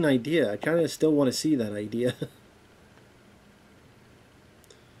interesting idea. I kind of still want to see that idea.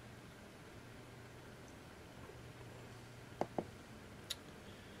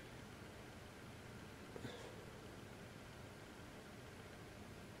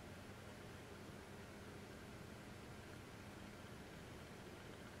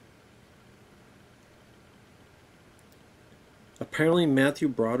 Apparently, Matthew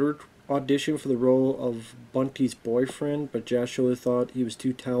Broderick auditioned for the role of Bunty's boyfriend, but Joshua thought he was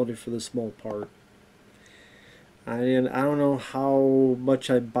too talented for the small part. I don't know how much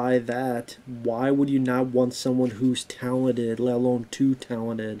I buy that. Why would you not want someone who's talented, let alone too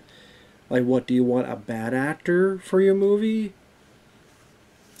talented? Like, what, do you want a bad actor for your movie?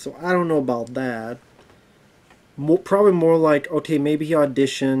 So I don't know about that. Probably more like, okay, maybe he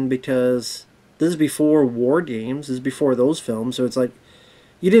auditioned because this is before War Games, this is before those films, so it's like,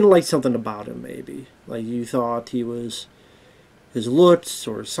 you didn't like something about him, maybe. Like, you thought he was, his looks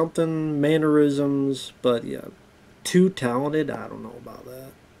or something, mannerisms, but yeah, too talented, I don't know about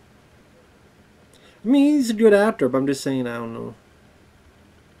that. I mean, he's a good actor, but I'm just saying, I don't know.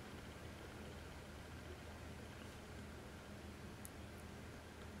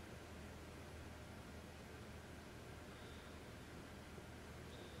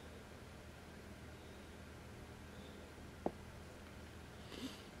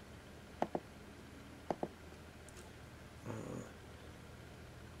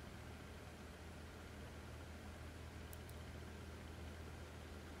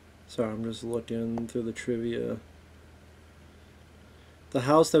 Sorry, I'm just looking through the trivia. The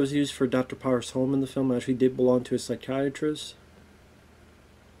house that was used for Dr. Power's home in the film actually did belong to a psychiatrist.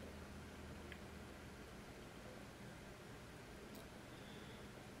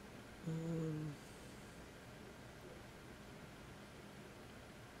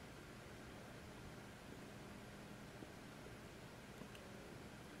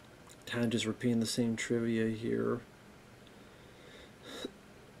 Kind of just repeating the same trivia here.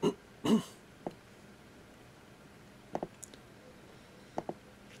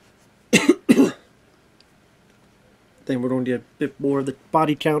 Then we're going to get a bit more of the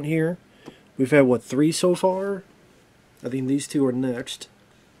body count here. We've had, what, 3 so far? I think these 2 are next.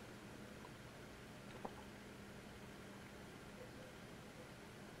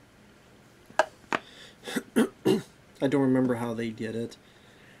 I don't remember how they did it.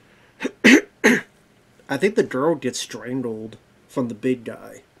 I think the girl gets strangled from the big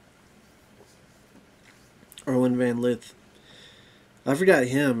guy. Erwin Van Lith. I forgot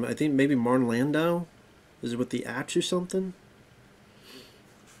him. I think maybe Martin Landau? Is it with the axe or something?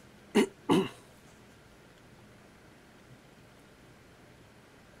 I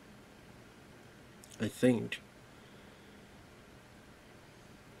think.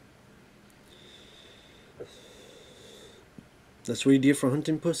 That's what you do for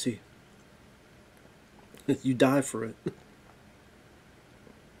hunting pussy. You die for it.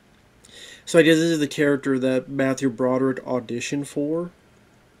 So I guess this is the character that Matthew Broderick auditioned for.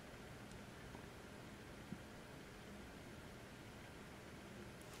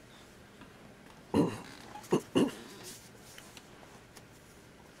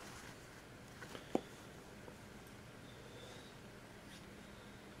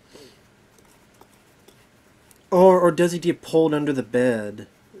 Or does he get pulled under the bed?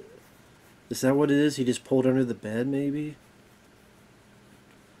 Is that what it is? He just pulled under the bed, maybe?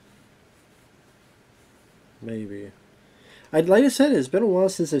 Maybe. Like I said, it's been a while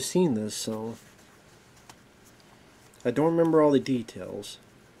since I've seen this, so I don't remember all the details.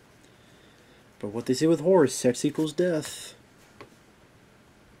 But what they say with horror, sex equals death.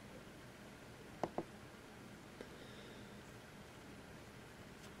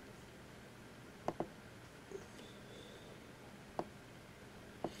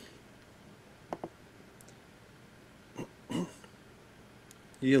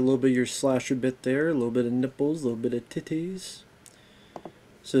 You get a little bit of your slasher bit there, a little bit of nipples, a little bit of titties.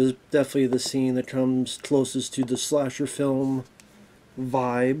 So it's definitely the scene that comes closest to the slasher film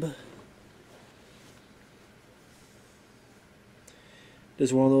vibe.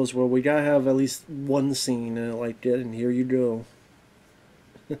 It's one of those where we gotta have at least one scene in it like that, and here you go.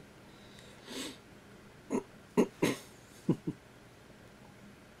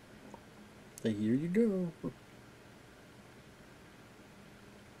 And here you go.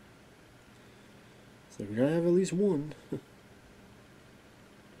 So we gotta have at least one.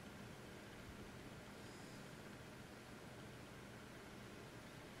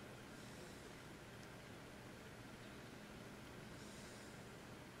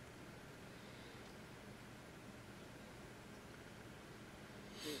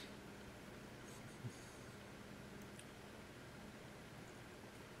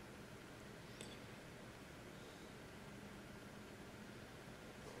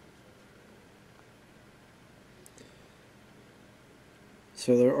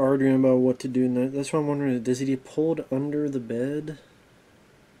 So they're arguing about what to do next. That's what I'm wondering. Does he get pulled under the bed?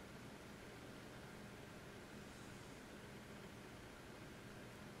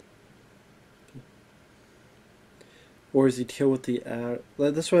 Or is he killed with the axe?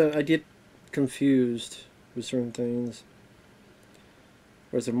 That's why I get confused with certain things.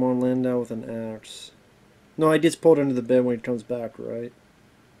 Or is it Martin Landau with an axe? No, he gets pulled under the bed when he comes back, right?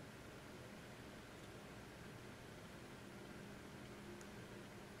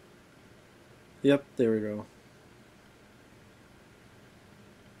 Yep, there we go.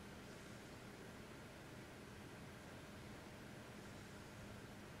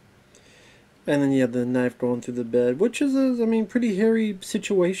 And then you have the knife going through the bed, which is a, I mean, pretty hairy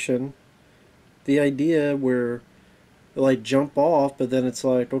situation. The idea where they, like, jump off, but then it's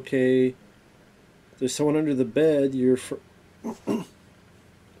like, okay, there's someone under the bed, but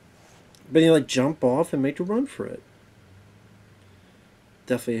you, like, jump off and make a run for it.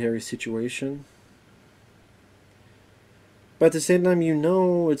 Definitely a hairy situation. But at the same time, you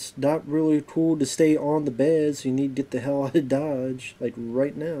know it's not really cool to stay on the bed, so you need to get the hell out of Dodge, like,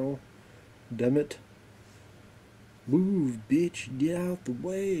 right now. Damn it. Move, bitch. Get out the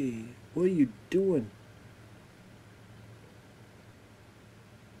way. What are you doing?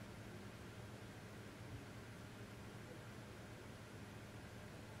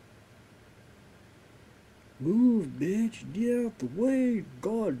 Move, bitch. Get out the way.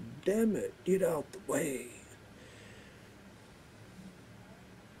 God damn it. Get out the way.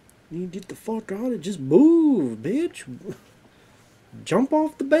 You get the fuck out of it. Just move, bitch. Jump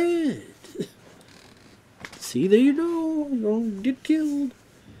off the bed. See, there you go. You're gonna get killed.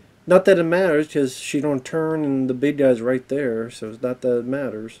 Not that it matters, because she don't turn and the big guy's right there, so it's not that it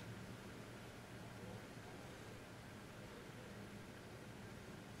matters.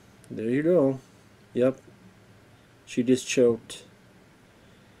 There you go. Yep. She just choked.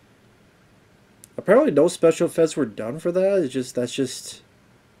 Apparently no special effects were done for that. It's just, that's just...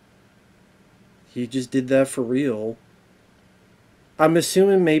 He just did that for real. I'm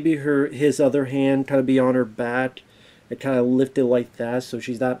assuming maybe his other hand kind of be on her back and kind of lift it like that so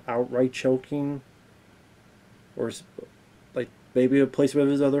she's not outright choking. Or like maybe a placement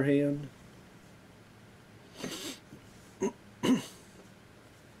of his other hand.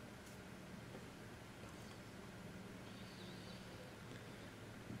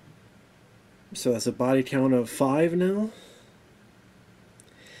 So that's a body count of 5 now.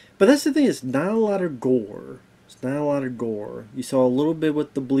 But that's the thing, it's not a lot of gore. It's not a lot of gore. You saw a little bit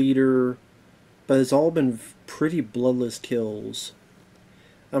with the bleeder, but it's all been pretty bloodless kills.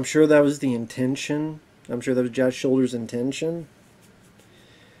 I'm sure that was the intention. I'm sure that was Josh Shoulder's intention.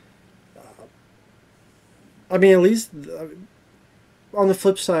 I mean, at least on the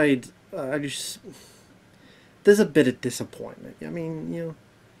flip side, there's a bit of disappointment. I mean,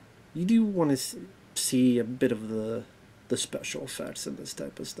 you do want to see a bit of the special effects and this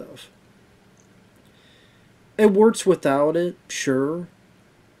type of stuff. It works without it, sure.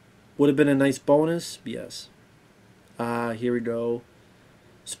 Would have been a nice bonus, yes. Here we go.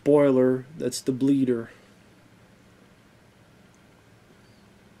 Spoiler, that's the bleeder.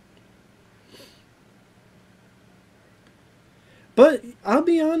 But I'll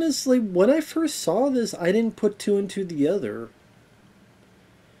be honest, like, when I first saw this, I didn't put 2 and 2 together.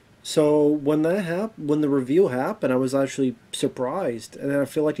 So when when the reveal happened, I was actually surprised, and I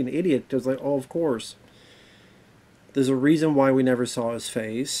feel like an idiot because, like, oh, of course. There's a reason why we never saw his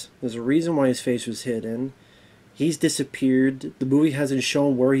face. There's a reason why his face was hidden. He's disappeared. The movie hasn't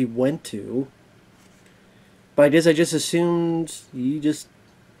shown where he went to. But I guess I just assumed he just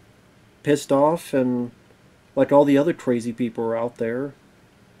pissed off and, like all the other crazy people are out there.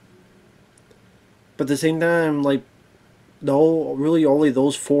 But at the same time, like, no, really only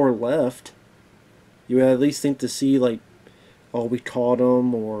those 4 left. You would at least think to see, like, oh, we caught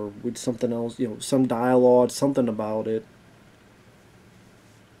him, or with something else, some dialogue, something about it.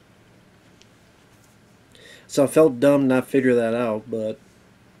 So I felt dumb not figure that out, but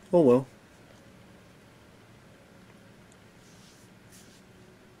oh well.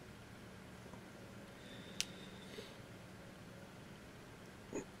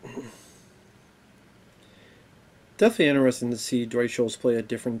 Definitely interesting to see Dwight Schultz play a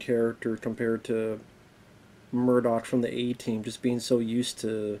different character compared to Murdoch from the A-Team, just being so used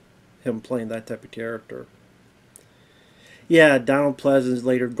to him playing that type of character. Yeah, Donald Pleasance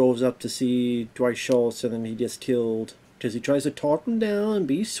later goes up to see Dwight Schultz, and then he gets killed because he tries to talk him down and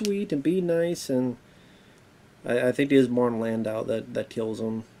be sweet and be nice, and I think it is Martin Landau that kills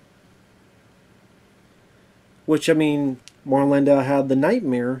him. Which, I mean, Martin Landau had the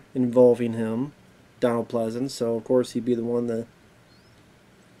nightmare involving him, Donald Pleasance, so of course he'd be the one that...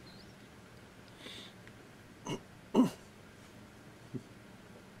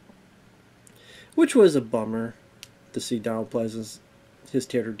 Which was a bummer to see Donald Pleasance, his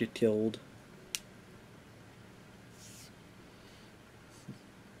character, get killed.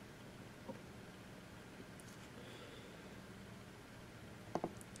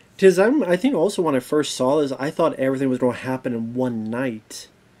 Because I think also when I first saw this, I thought everything was going to happen in one night.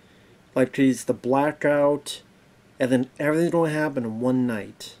 Like, cause the blackout, and then everything's going to happen in one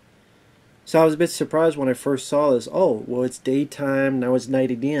night. So I was a bit surprised when I first saw this. Oh, well, it's daytime, now it's night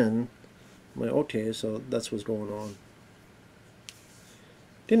again. I'm like, okay, so that's what's going on.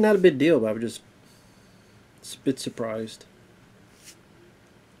 Not a big deal, but I was just a bit surprised.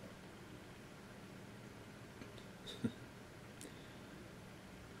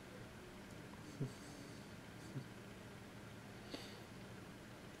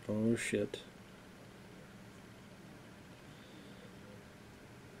 Oh, shit.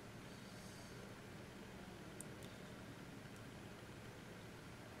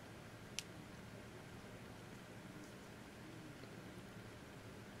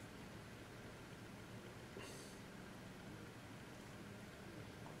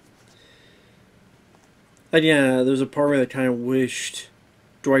 And yeah, there's a part where I kind of wished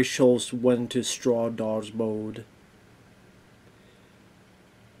Dwight Schultz went into Straw Dogs mode.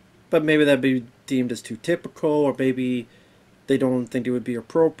 But maybe that'd be deemed as too typical, or maybe they don't think it would be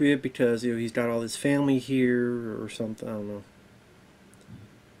appropriate because he's got all his family here or something. I don't know.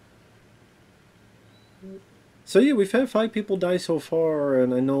 So yeah, we've had 5 people die so far,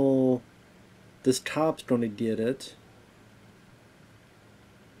 and I know this cop's gonna get it.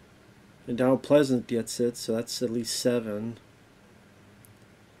 And Donald Pleasant gets it, so that's at least 7.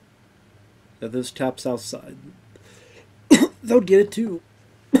 Yeah, this cop's outside. They'll get it too.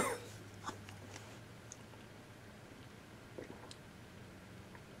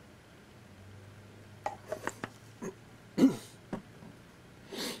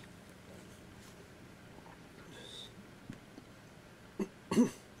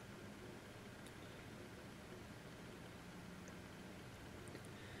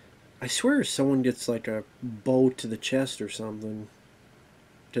 I swear someone gets like a bow to the chest or something.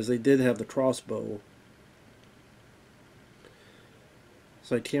 Because they did have the crossbow.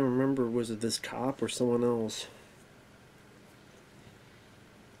 So I can't remember, was it this cop or someone else?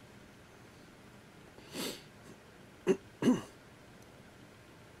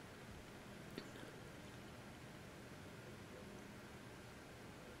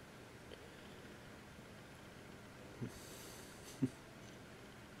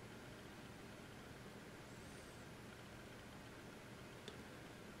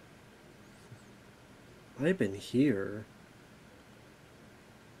 I've been here.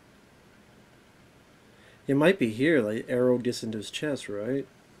 It might be here, like arrow gets into his chest, right?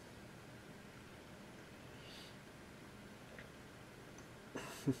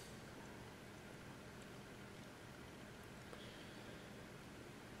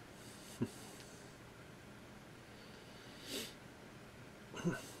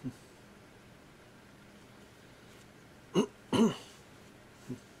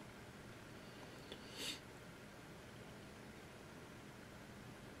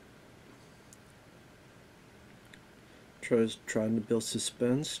 Trying to build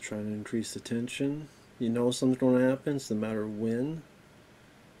suspense, trying to increase the tension. You know something's going to happen, it's no matter when.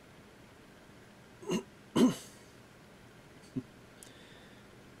 Are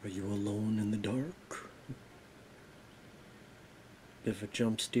you alone in the dark? Bit of a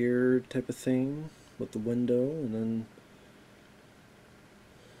jump steer type of thing with the window, and then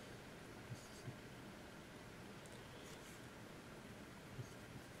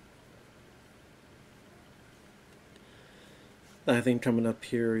I think coming up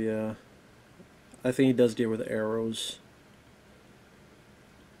here, yeah. I think he does deal with arrows.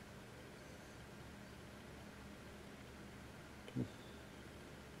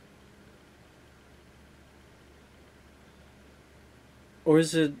 Or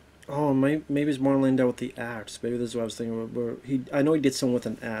is it? Oh, maybe it's more lined out with the axe. Maybe this is what I was thinking about. Where I know he did some with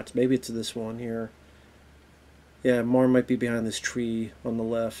an axe. Maybe it's this one here. Yeah, more might be behind this tree on the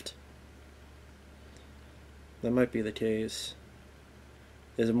left. That might be the case.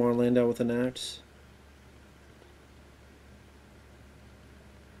 Is it more lined out with an axe?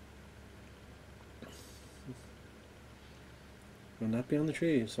 Will not be on the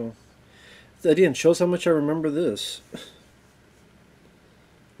tree. So again, shows how much I remember this.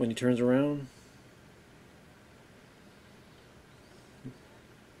 When he turns around.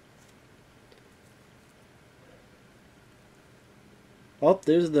 Oh,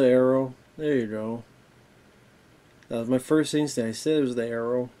 there's the arrow. There you go. That was my first instinct. I said it was the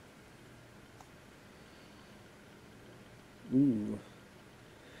arrow. Ooh.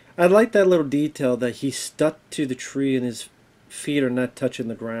 I like that little detail that he stuck to the tree and his feet are not touching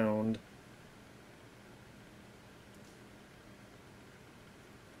the ground.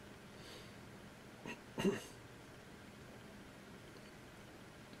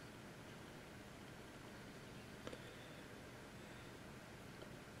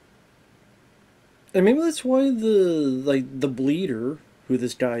 And maybe that's why the bleeder, who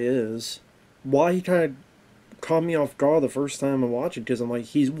this guy is, why he kind of caught me off guard the first time I watched it, because I'm like,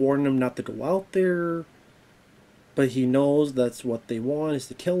 he's warning him not to go out there, but he knows that's what they want is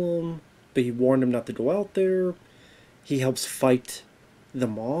to kill him. But he warned him not to go out there. He helps fight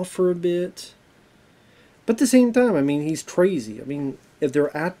them off for a bit. But at the same time, I mean, he's crazy. I mean, if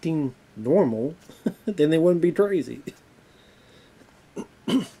they're acting normal, then they wouldn't be crazy.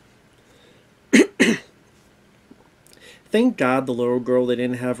 Thank God the little girl, they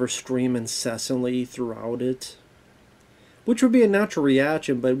didn't have her scream incessantly throughout it. Which would be a natural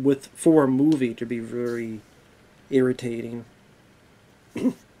reaction, but for a movie to be very irritating.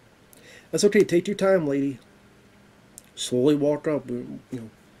 That's okay, take your time, lady. Slowly walk up.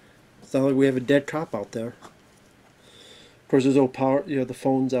 It's not like we have a dead cop out there. Of course, there's no power. The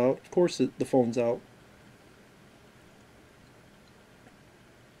phone's out. Of course, the phone's out.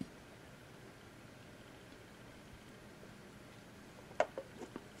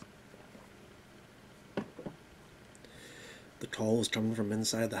 The call is coming from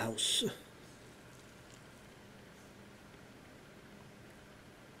inside the house.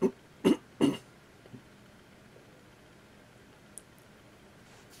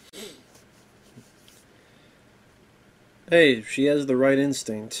 Hey, she has the right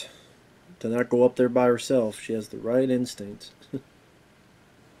instinct to not go up there by herself. She has the right instinct.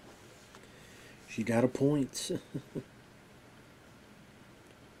 She got a point.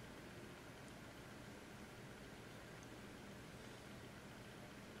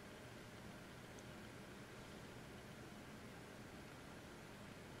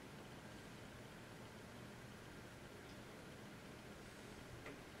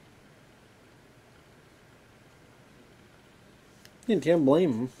 You can't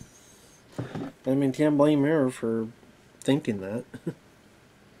blame him. I mean, can't blame her for thinking that.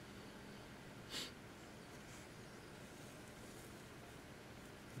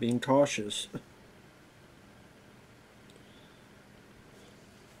 Being cautious.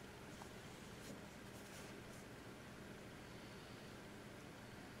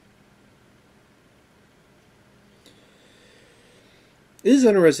 It is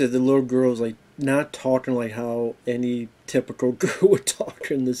interesting that the little girl's like not talking like how any typical girl would talk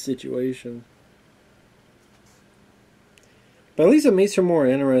in this situation. But at least it makes her more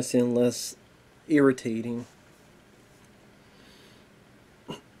interesting and less irritating.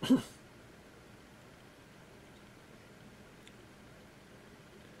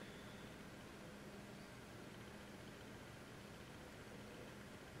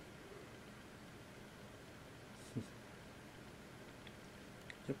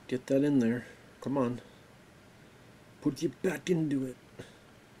 Yep, get that in there. Come on. Put you back into it.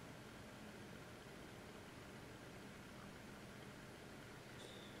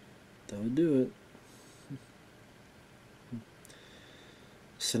 That'll do it.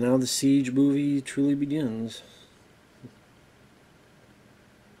 So now the Siege movie truly begins.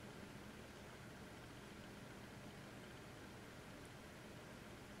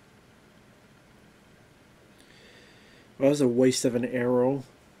 Well, that was a waste of an arrow.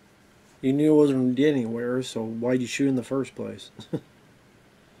 You knew it wasn't going to get anywhere, so why'd you shoot in the first place?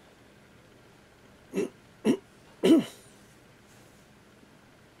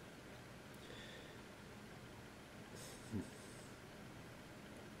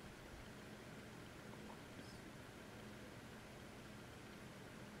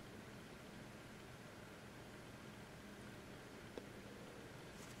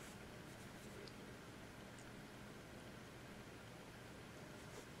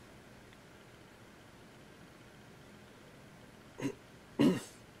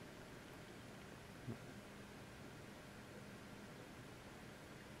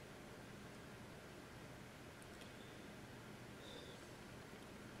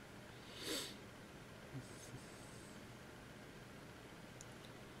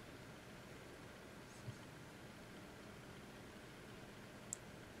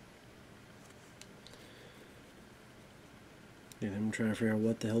 And I'm trying to figure out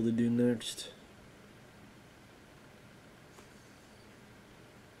what the hell to do next.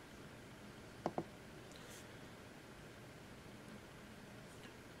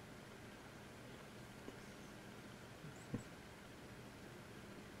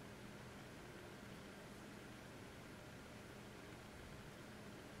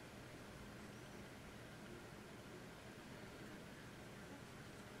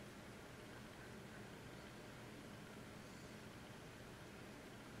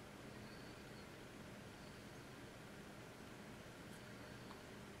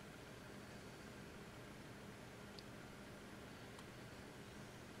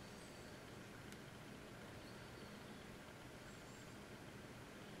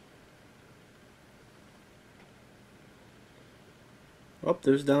 Oh,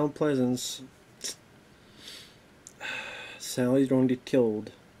 there's Donald Pleasance. Sally's going to get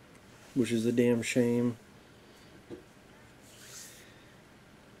killed, which is a damn shame.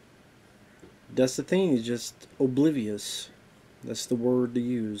 That's the thing, he's just oblivious. That's the word to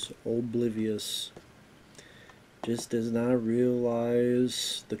use, oblivious. Just does not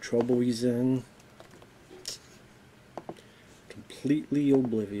realize the trouble he's in. Completely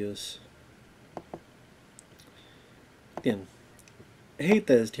oblivious. Again, I hate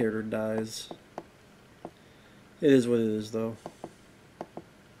that his character dies. It is what it is, though.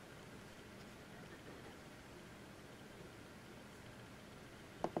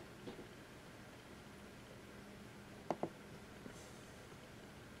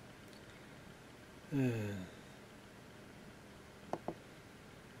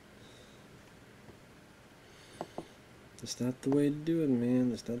 That's not the way to do it, man.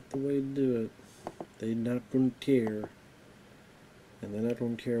 That's not the way to do it. They're not going to care. And they're not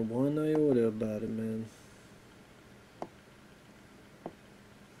going to care one iota about it, man.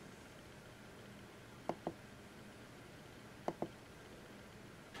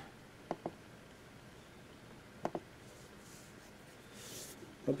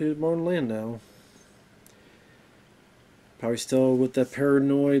 Up here's Martin Landau. Probably still with the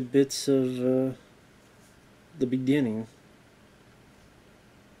paranoid bits of the beginning.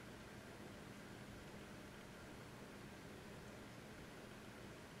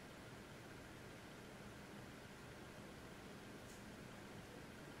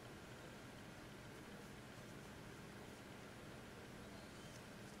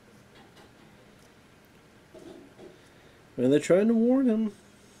 And they're trying to warn him.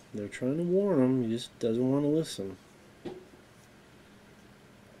 They're trying to warn him. He just doesn't want to listen.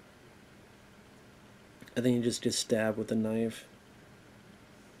 I think he just gets stabbed with a knife.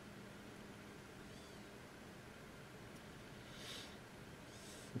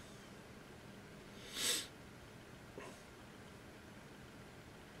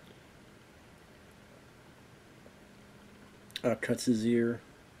 Cuts his ear.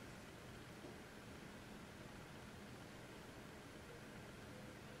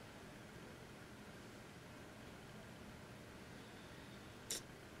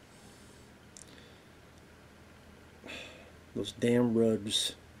 Those damn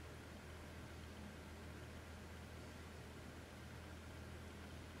rugs.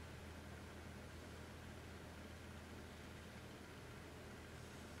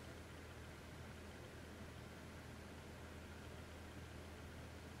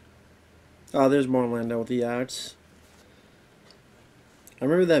 Oh, there's Martin Landau with the yachts. I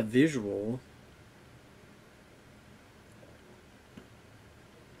remember that visual.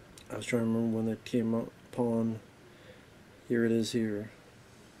 I was trying to remember when that came up upon. Here it is here.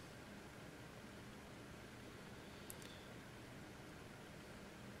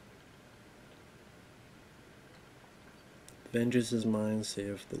 Vengeance is mine,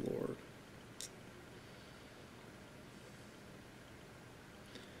 saith the Lord.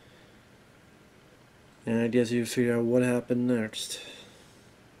 And I guess you figure out what happened next.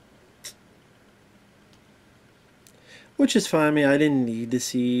 Which is fine. I mean, I didn't need to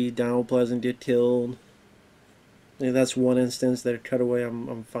see Donald Pleasant get killed. I mean, that's one instance that cut away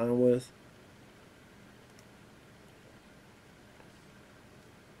I'm fine with.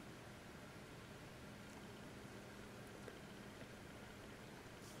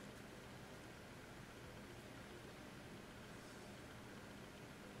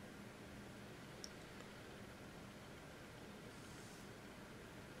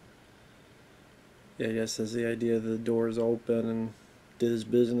 Yeah, I guess that's the idea. The door's open and did his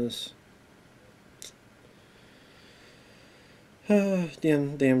business.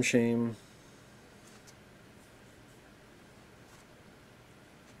 Damn shame.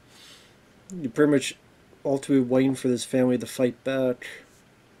 You pretty much ultimately waiting for this family to fight back.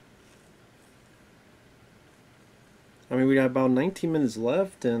 I mean, we got about 19 minutes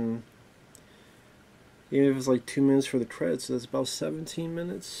left, and even if it's like 2 minutes for the credits, that's about 17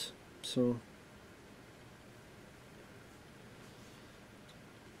 minutes. So.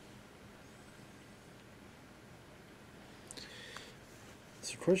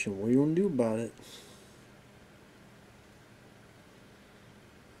 It's a question. What are you going to do about it?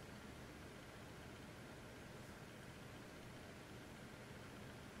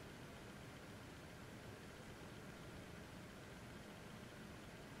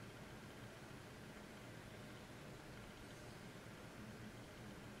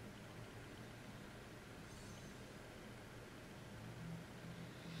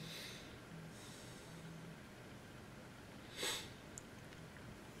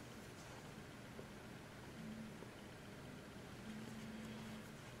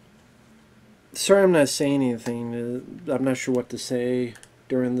 Sorry, I'm not saying anything. I'm not sure what to say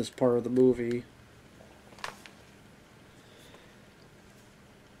during this part of the movie.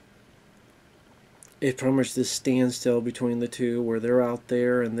 It's pretty much this standstill between the two, where they're out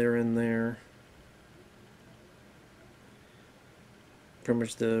there and they're in there. Pretty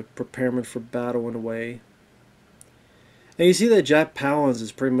much the preparement for battle in a way. And you see that Jack Palance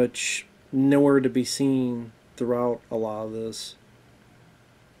is pretty much nowhere to be seen throughout a lot of this.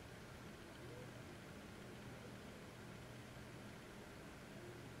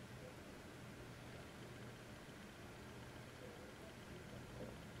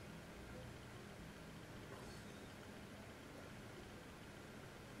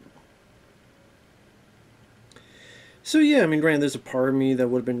 So yeah, I mean, granted, there's a part of me that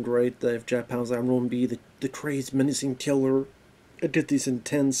would have been great that if Jack Palance, I'm going to be the crazed, menacing killer. I did these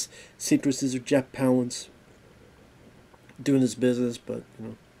intense sequences of Jack Palance doing his business, but you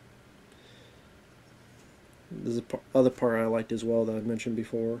know, there's a other part I liked as well that I mentioned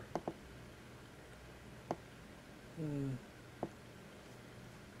before. Of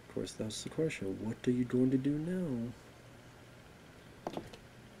course, that's the question. What are you going to do now?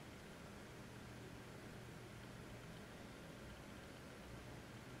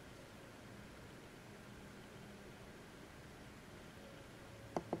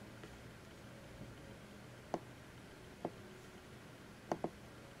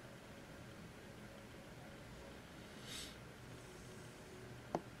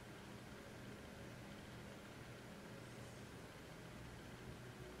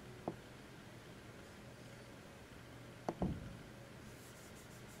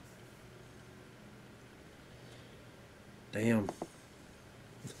 Damn.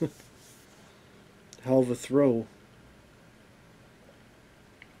 Hell of a throw.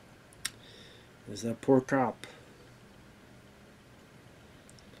 There's that poor cop.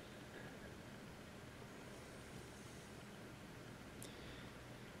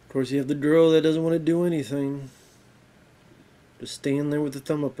 Of course, you have the girl that doesn't want to do anything. Just staying there with the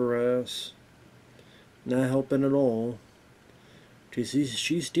thumb up her ass. Not helping at all.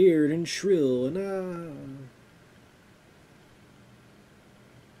 She's scared and shrill and ah.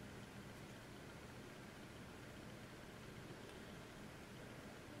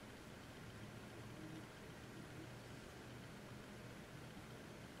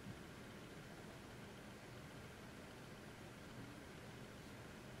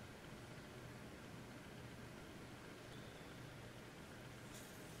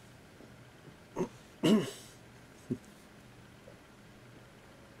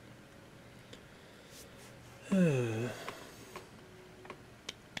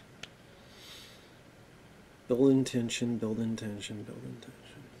 Build intention, build intention, build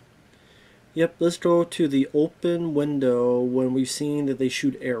intention. Yep, let's go to the open window when we've seen that they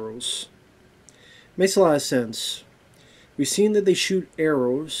shoot arrows. Makes a lot of sense. We've seen that they shoot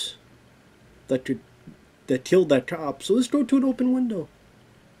arrows that killed that cop, so let's go to an open window.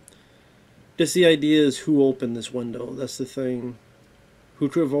 Just the idea is who opened this window. That's the thing. Who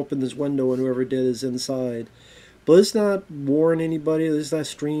could have opened this window, and whoever did is inside. But let's not warn anybody. Let's not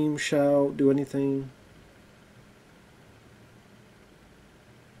scream, shout, do anything.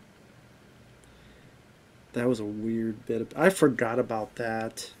 That was a weird bit. I forgot about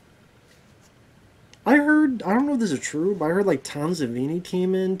that. I heard, I don't know if this is true, but I heard like Tom Savini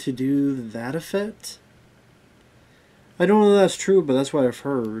came in to do that effect. I don't know if that's true, but that's what I've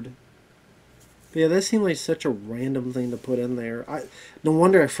heard. But yeah, that seemed like such a random thing to put in there. No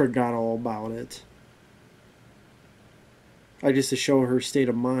wonder I forgot all about it. I just to show her state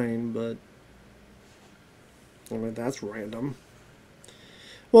of mind, but I mean, that's random.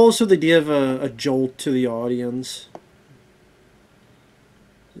 Well, also the idea of a jolt to the audience.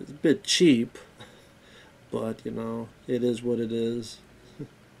 It's a bit cheap, but you know, it is what it is.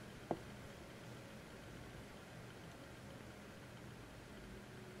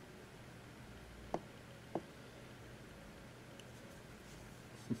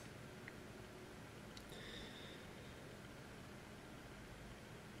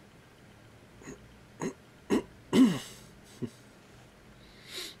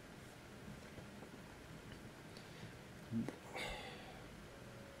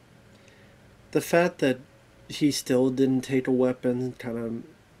 The fact that he still didn't take a weapon kind of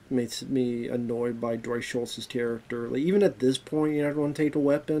makes me annoyed by Dwight Schultz's character. Like, even at this point, you're not going to take a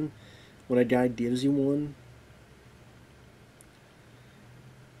weapon when a guy gives you one.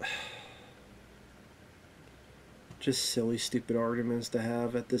 Just silly, stupid arguments to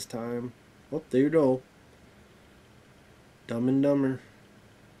have at this time. Oh, there you go. Dumb and Dumber.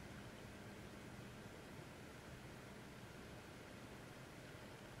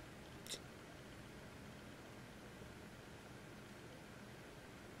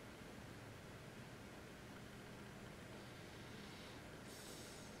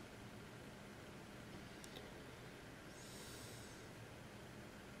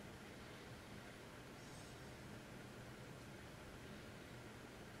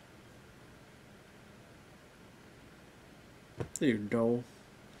 There you go.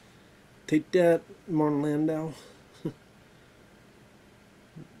 Take that, Martin Landau.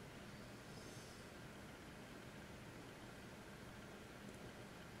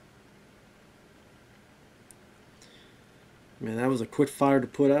 Man, that was a quick fire to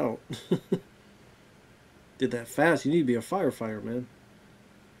put out. Did that fast. You need to be a firefighter, man.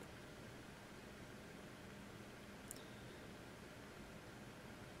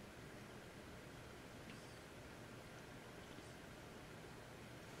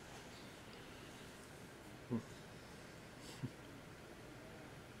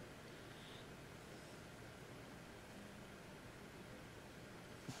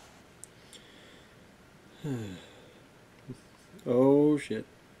 Oh, shit.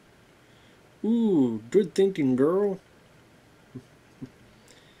 Ooh, good thinking, girl.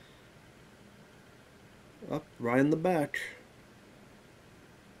 Up, right in the back.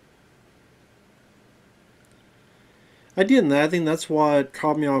 I didn't. I think that's what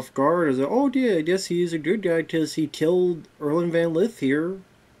caught me off guard. Is that, oh, yeah, I guess he's a good guy because he killed Erlen Van Lith here,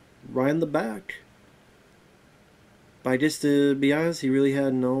 right in the back. But I guess, to be honest, he really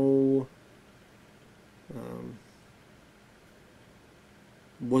had no...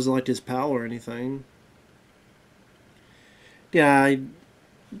 wasn't like his pal or anything. Yeah, I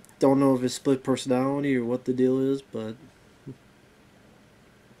don't know if it's split personality or what the deal is, but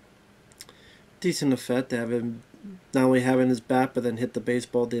decent effect to have him not only having his bat, but then hit the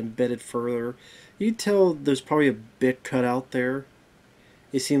baseball to embed it further. You tell there's probably a bit cut out there.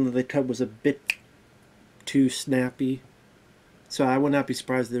 It seemed that the cut was a bit too snappy, so I would not be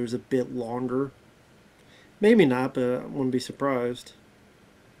surprised if there was a bit longer. Maybe not, but I wouldn't be surprised.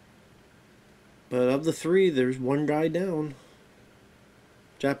 But of the three, there's one guy down.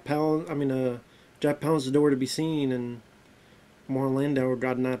 Jack Pound's nowhere to be seen, and Martin Landauer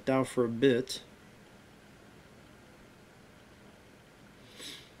got knocked out for a bit.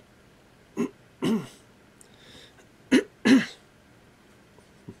 Of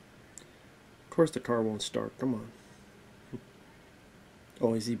course the car won't start. Come on.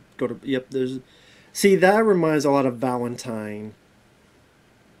 Oh, is he go to... Yep, there's... See, that reminds a lot of Valentine.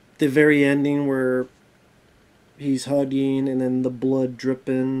 The very ending where he's hugging and then the blood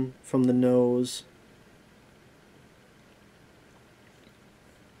dripping from the nose.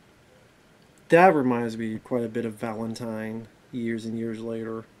 That reminds me quite a bit of Valentine years and years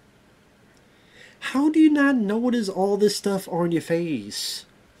later. How do you not notice all this stuff on your face?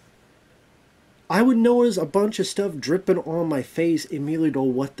 I would notice a bunch of stuff dripping on my face, immediately go,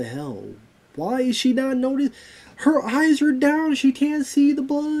 what the hell? Why is she not noticing? Her eyes are down. She can't see the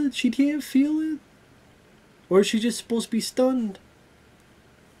blood. She can't feel it. Or is she just supposed to be stunned?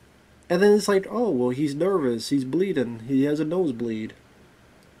 And then it's like, oh, well, he's nervous. He's bleeding. He has a nosebleed.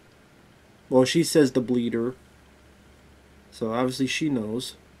 Well, she says the bleeder. So obviously she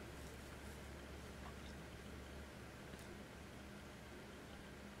knows.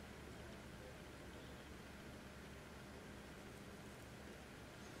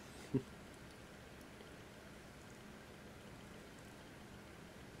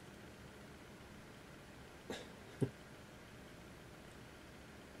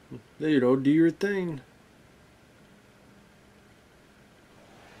 There you go, do your thing.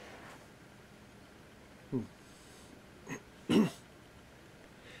 But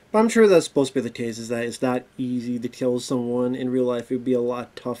I'm sure that's supposed to be the case, is that it's not easy to kill someone. In real life, it would be a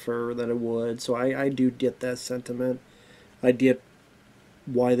lot tougher than it would. So I do get that sentiment. I get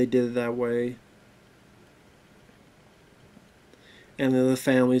why they did it that way. And then the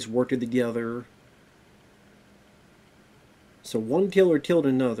families working together. So one killer killed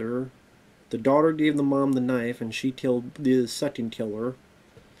another. The daughter gave the mom the knife, and she killed the second killer.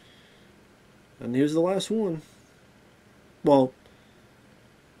 And here's the last one. Well,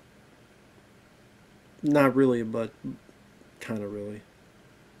 not really, but kind of really.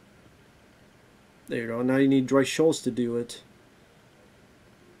 There you go. Now you need Dwight Schultz to do it.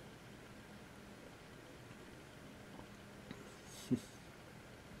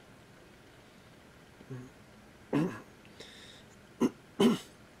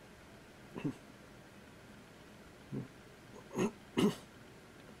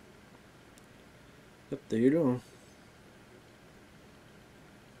 Yep, there you go.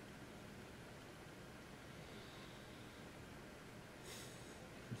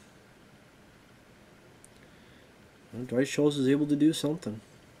 Well, Dwight Schultz is able to do something.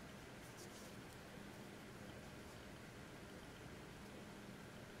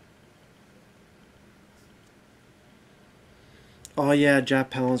 Oh yeah,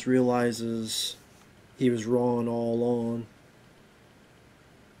 Jack Palance realizes he was wrong all along.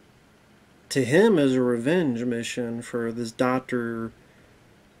 to him as a revenge mission for this doctor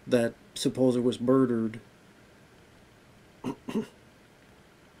that supposedly was murdered.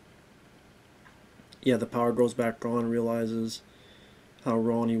 Yeah, the power goes back on, realizes how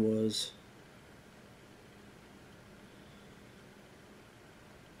wrong he was.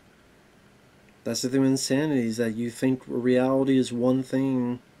 That's the thing with insanity, is that you think reality is one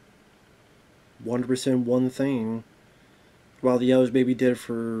thing, 100% one thing, while the others maybe did it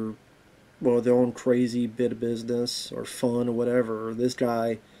for, well, their own crazy bit of business or fun or whatever. This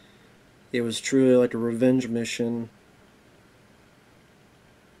guy, it was truly like a revenge mission.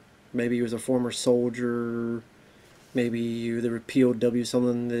 Maybe he was a former soldier. Maybe they were POW,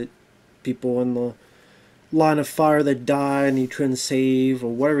 something that people in the line of fire that died and he couldn't save,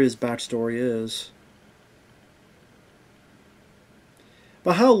 or whatever his backstory is.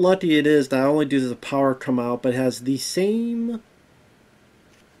 But how lucky it is that not only does the power come out, but it has the same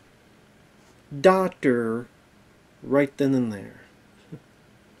doctor right then and there.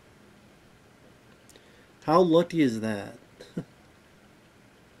 How lucky is that?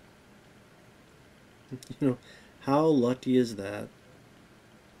 You know, how lucky is that?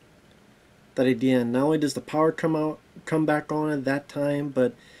 That again, not only does the power come back on at that time,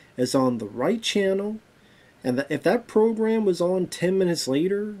 but it's on the right channel. And if that program was on 10 minutes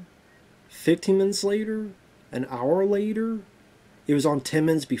later, 15 minutes later, an hour later, it was on 10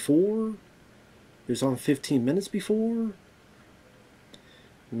 minutes before, it was on 15 minutes before,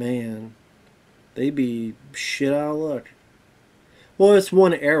 man, they'd be shit out of luck. Well, it's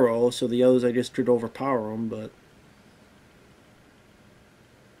one arrow, so the others I just could overpower them, but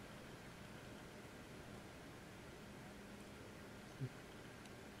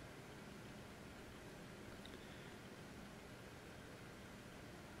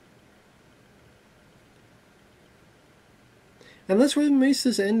and that's what makes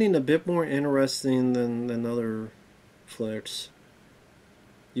this ending a bit more interesting than other flicks.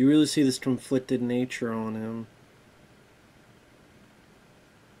 You really see this conflicted nature on him.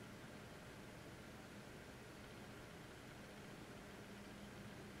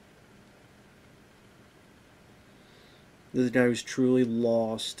 This guy who's truly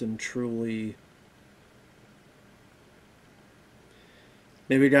lost and truly...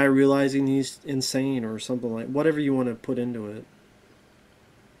 Maybe a guy realizing he's insane or something like... Whatever you want to put into it.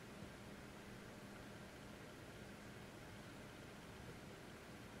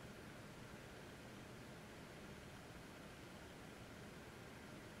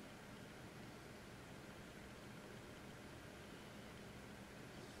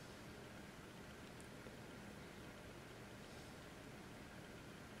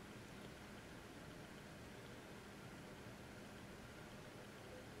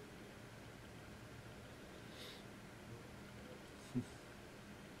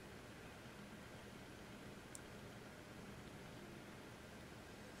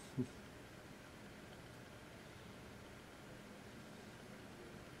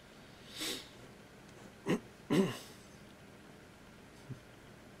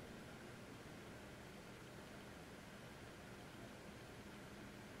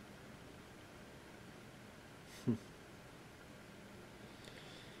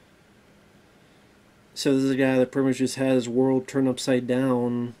 So this is a guy that pretty much just had his world turned upside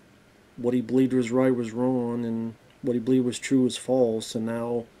down. What he believed was right was wrong, and what he believed was true was false. And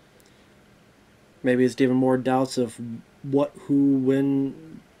now maybe it's given more doubts of what, who,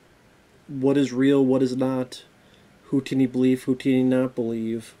 when, what is real, what is not. Who can he believe, who can he not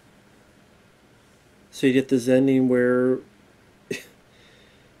believe. So you get this ending where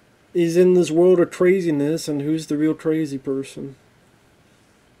he's in this world of craziness, and who's the real crazy person?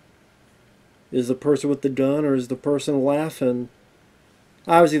 Is the person with the gun, or is the person laughing?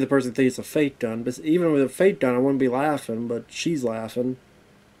 Obviously the person thinks it's a fake gun, but even with a fake gun I wouldn't be laughing, but she's laughing.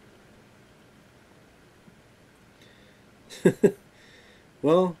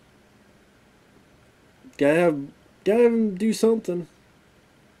 Well, gotta have him do something.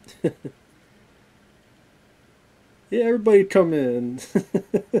 Yeah, everybody come in.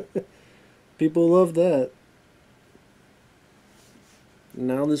 People love that.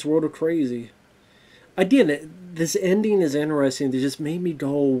 Now this world of crazy. Again, this ending is interesting. It just made me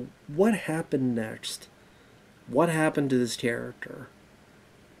go, what happened next? What happened to this character?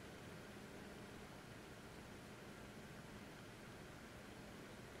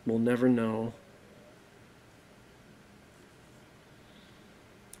 We'll never know.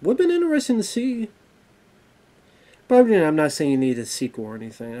 Would have been interesting to see. But again, I'm not saying you need a sequel or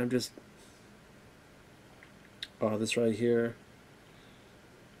anything. I'm just... Oh, this right here.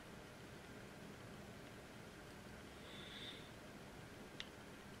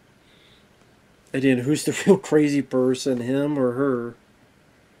 Again, who's the real crazy person, him or her?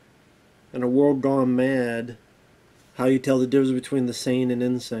 In a world gone mad, how you tell the difference between the sane and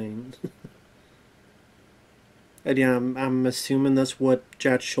insane. And yeah, I'm assuming that's what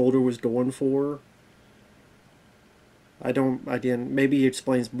Jack's shoulder was going for. I don't. Again, maybe he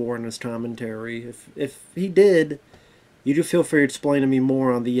explains more in his commentary. If he did, you do feel free to explain to me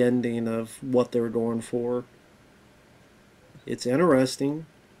more on the ending of what they were going for. It's interesting,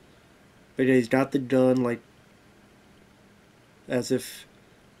 but he's got the gun like as if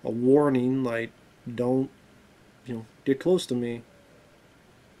a warning, like don't get close to me.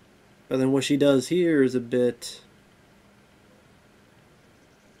 But then what she does here is a bit.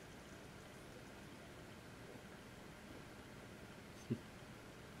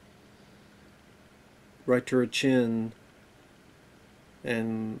 Right to her chin,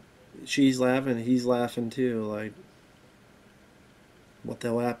 and she's laughing, he's laughing too. Like, what the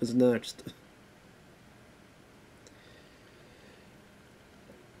hell happens next?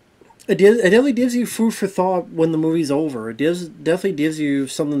 It definitely gives you food for thought when the movie's over. Definitely gives you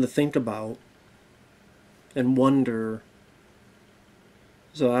something to think about and wonder.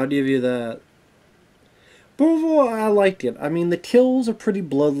 So I'll give you that. But overall, I liked it. I mean, the kills are pretty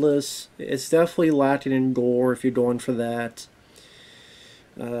bloodless. It's definitely lacking in gore if you're going for that.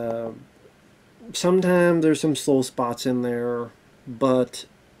 Uh, Sometimes there's some slow spots in there, but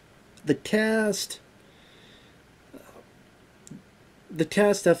the cast the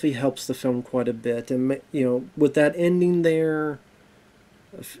cast definitely helps the film quite a bit, and with that ending there,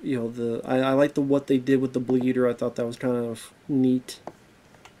 I like the what they did with the bleeder. I thought that was kind of neat,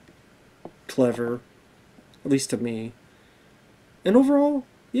 clever, at least to me. And overall,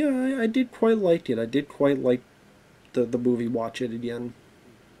 yeah, I did quite like it. I did quite like the movie. Watch it again.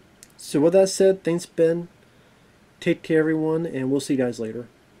 So with that said, thanks Ben. Take care everyone, and we'll see you guys later.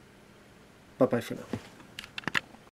 Bye bye for now.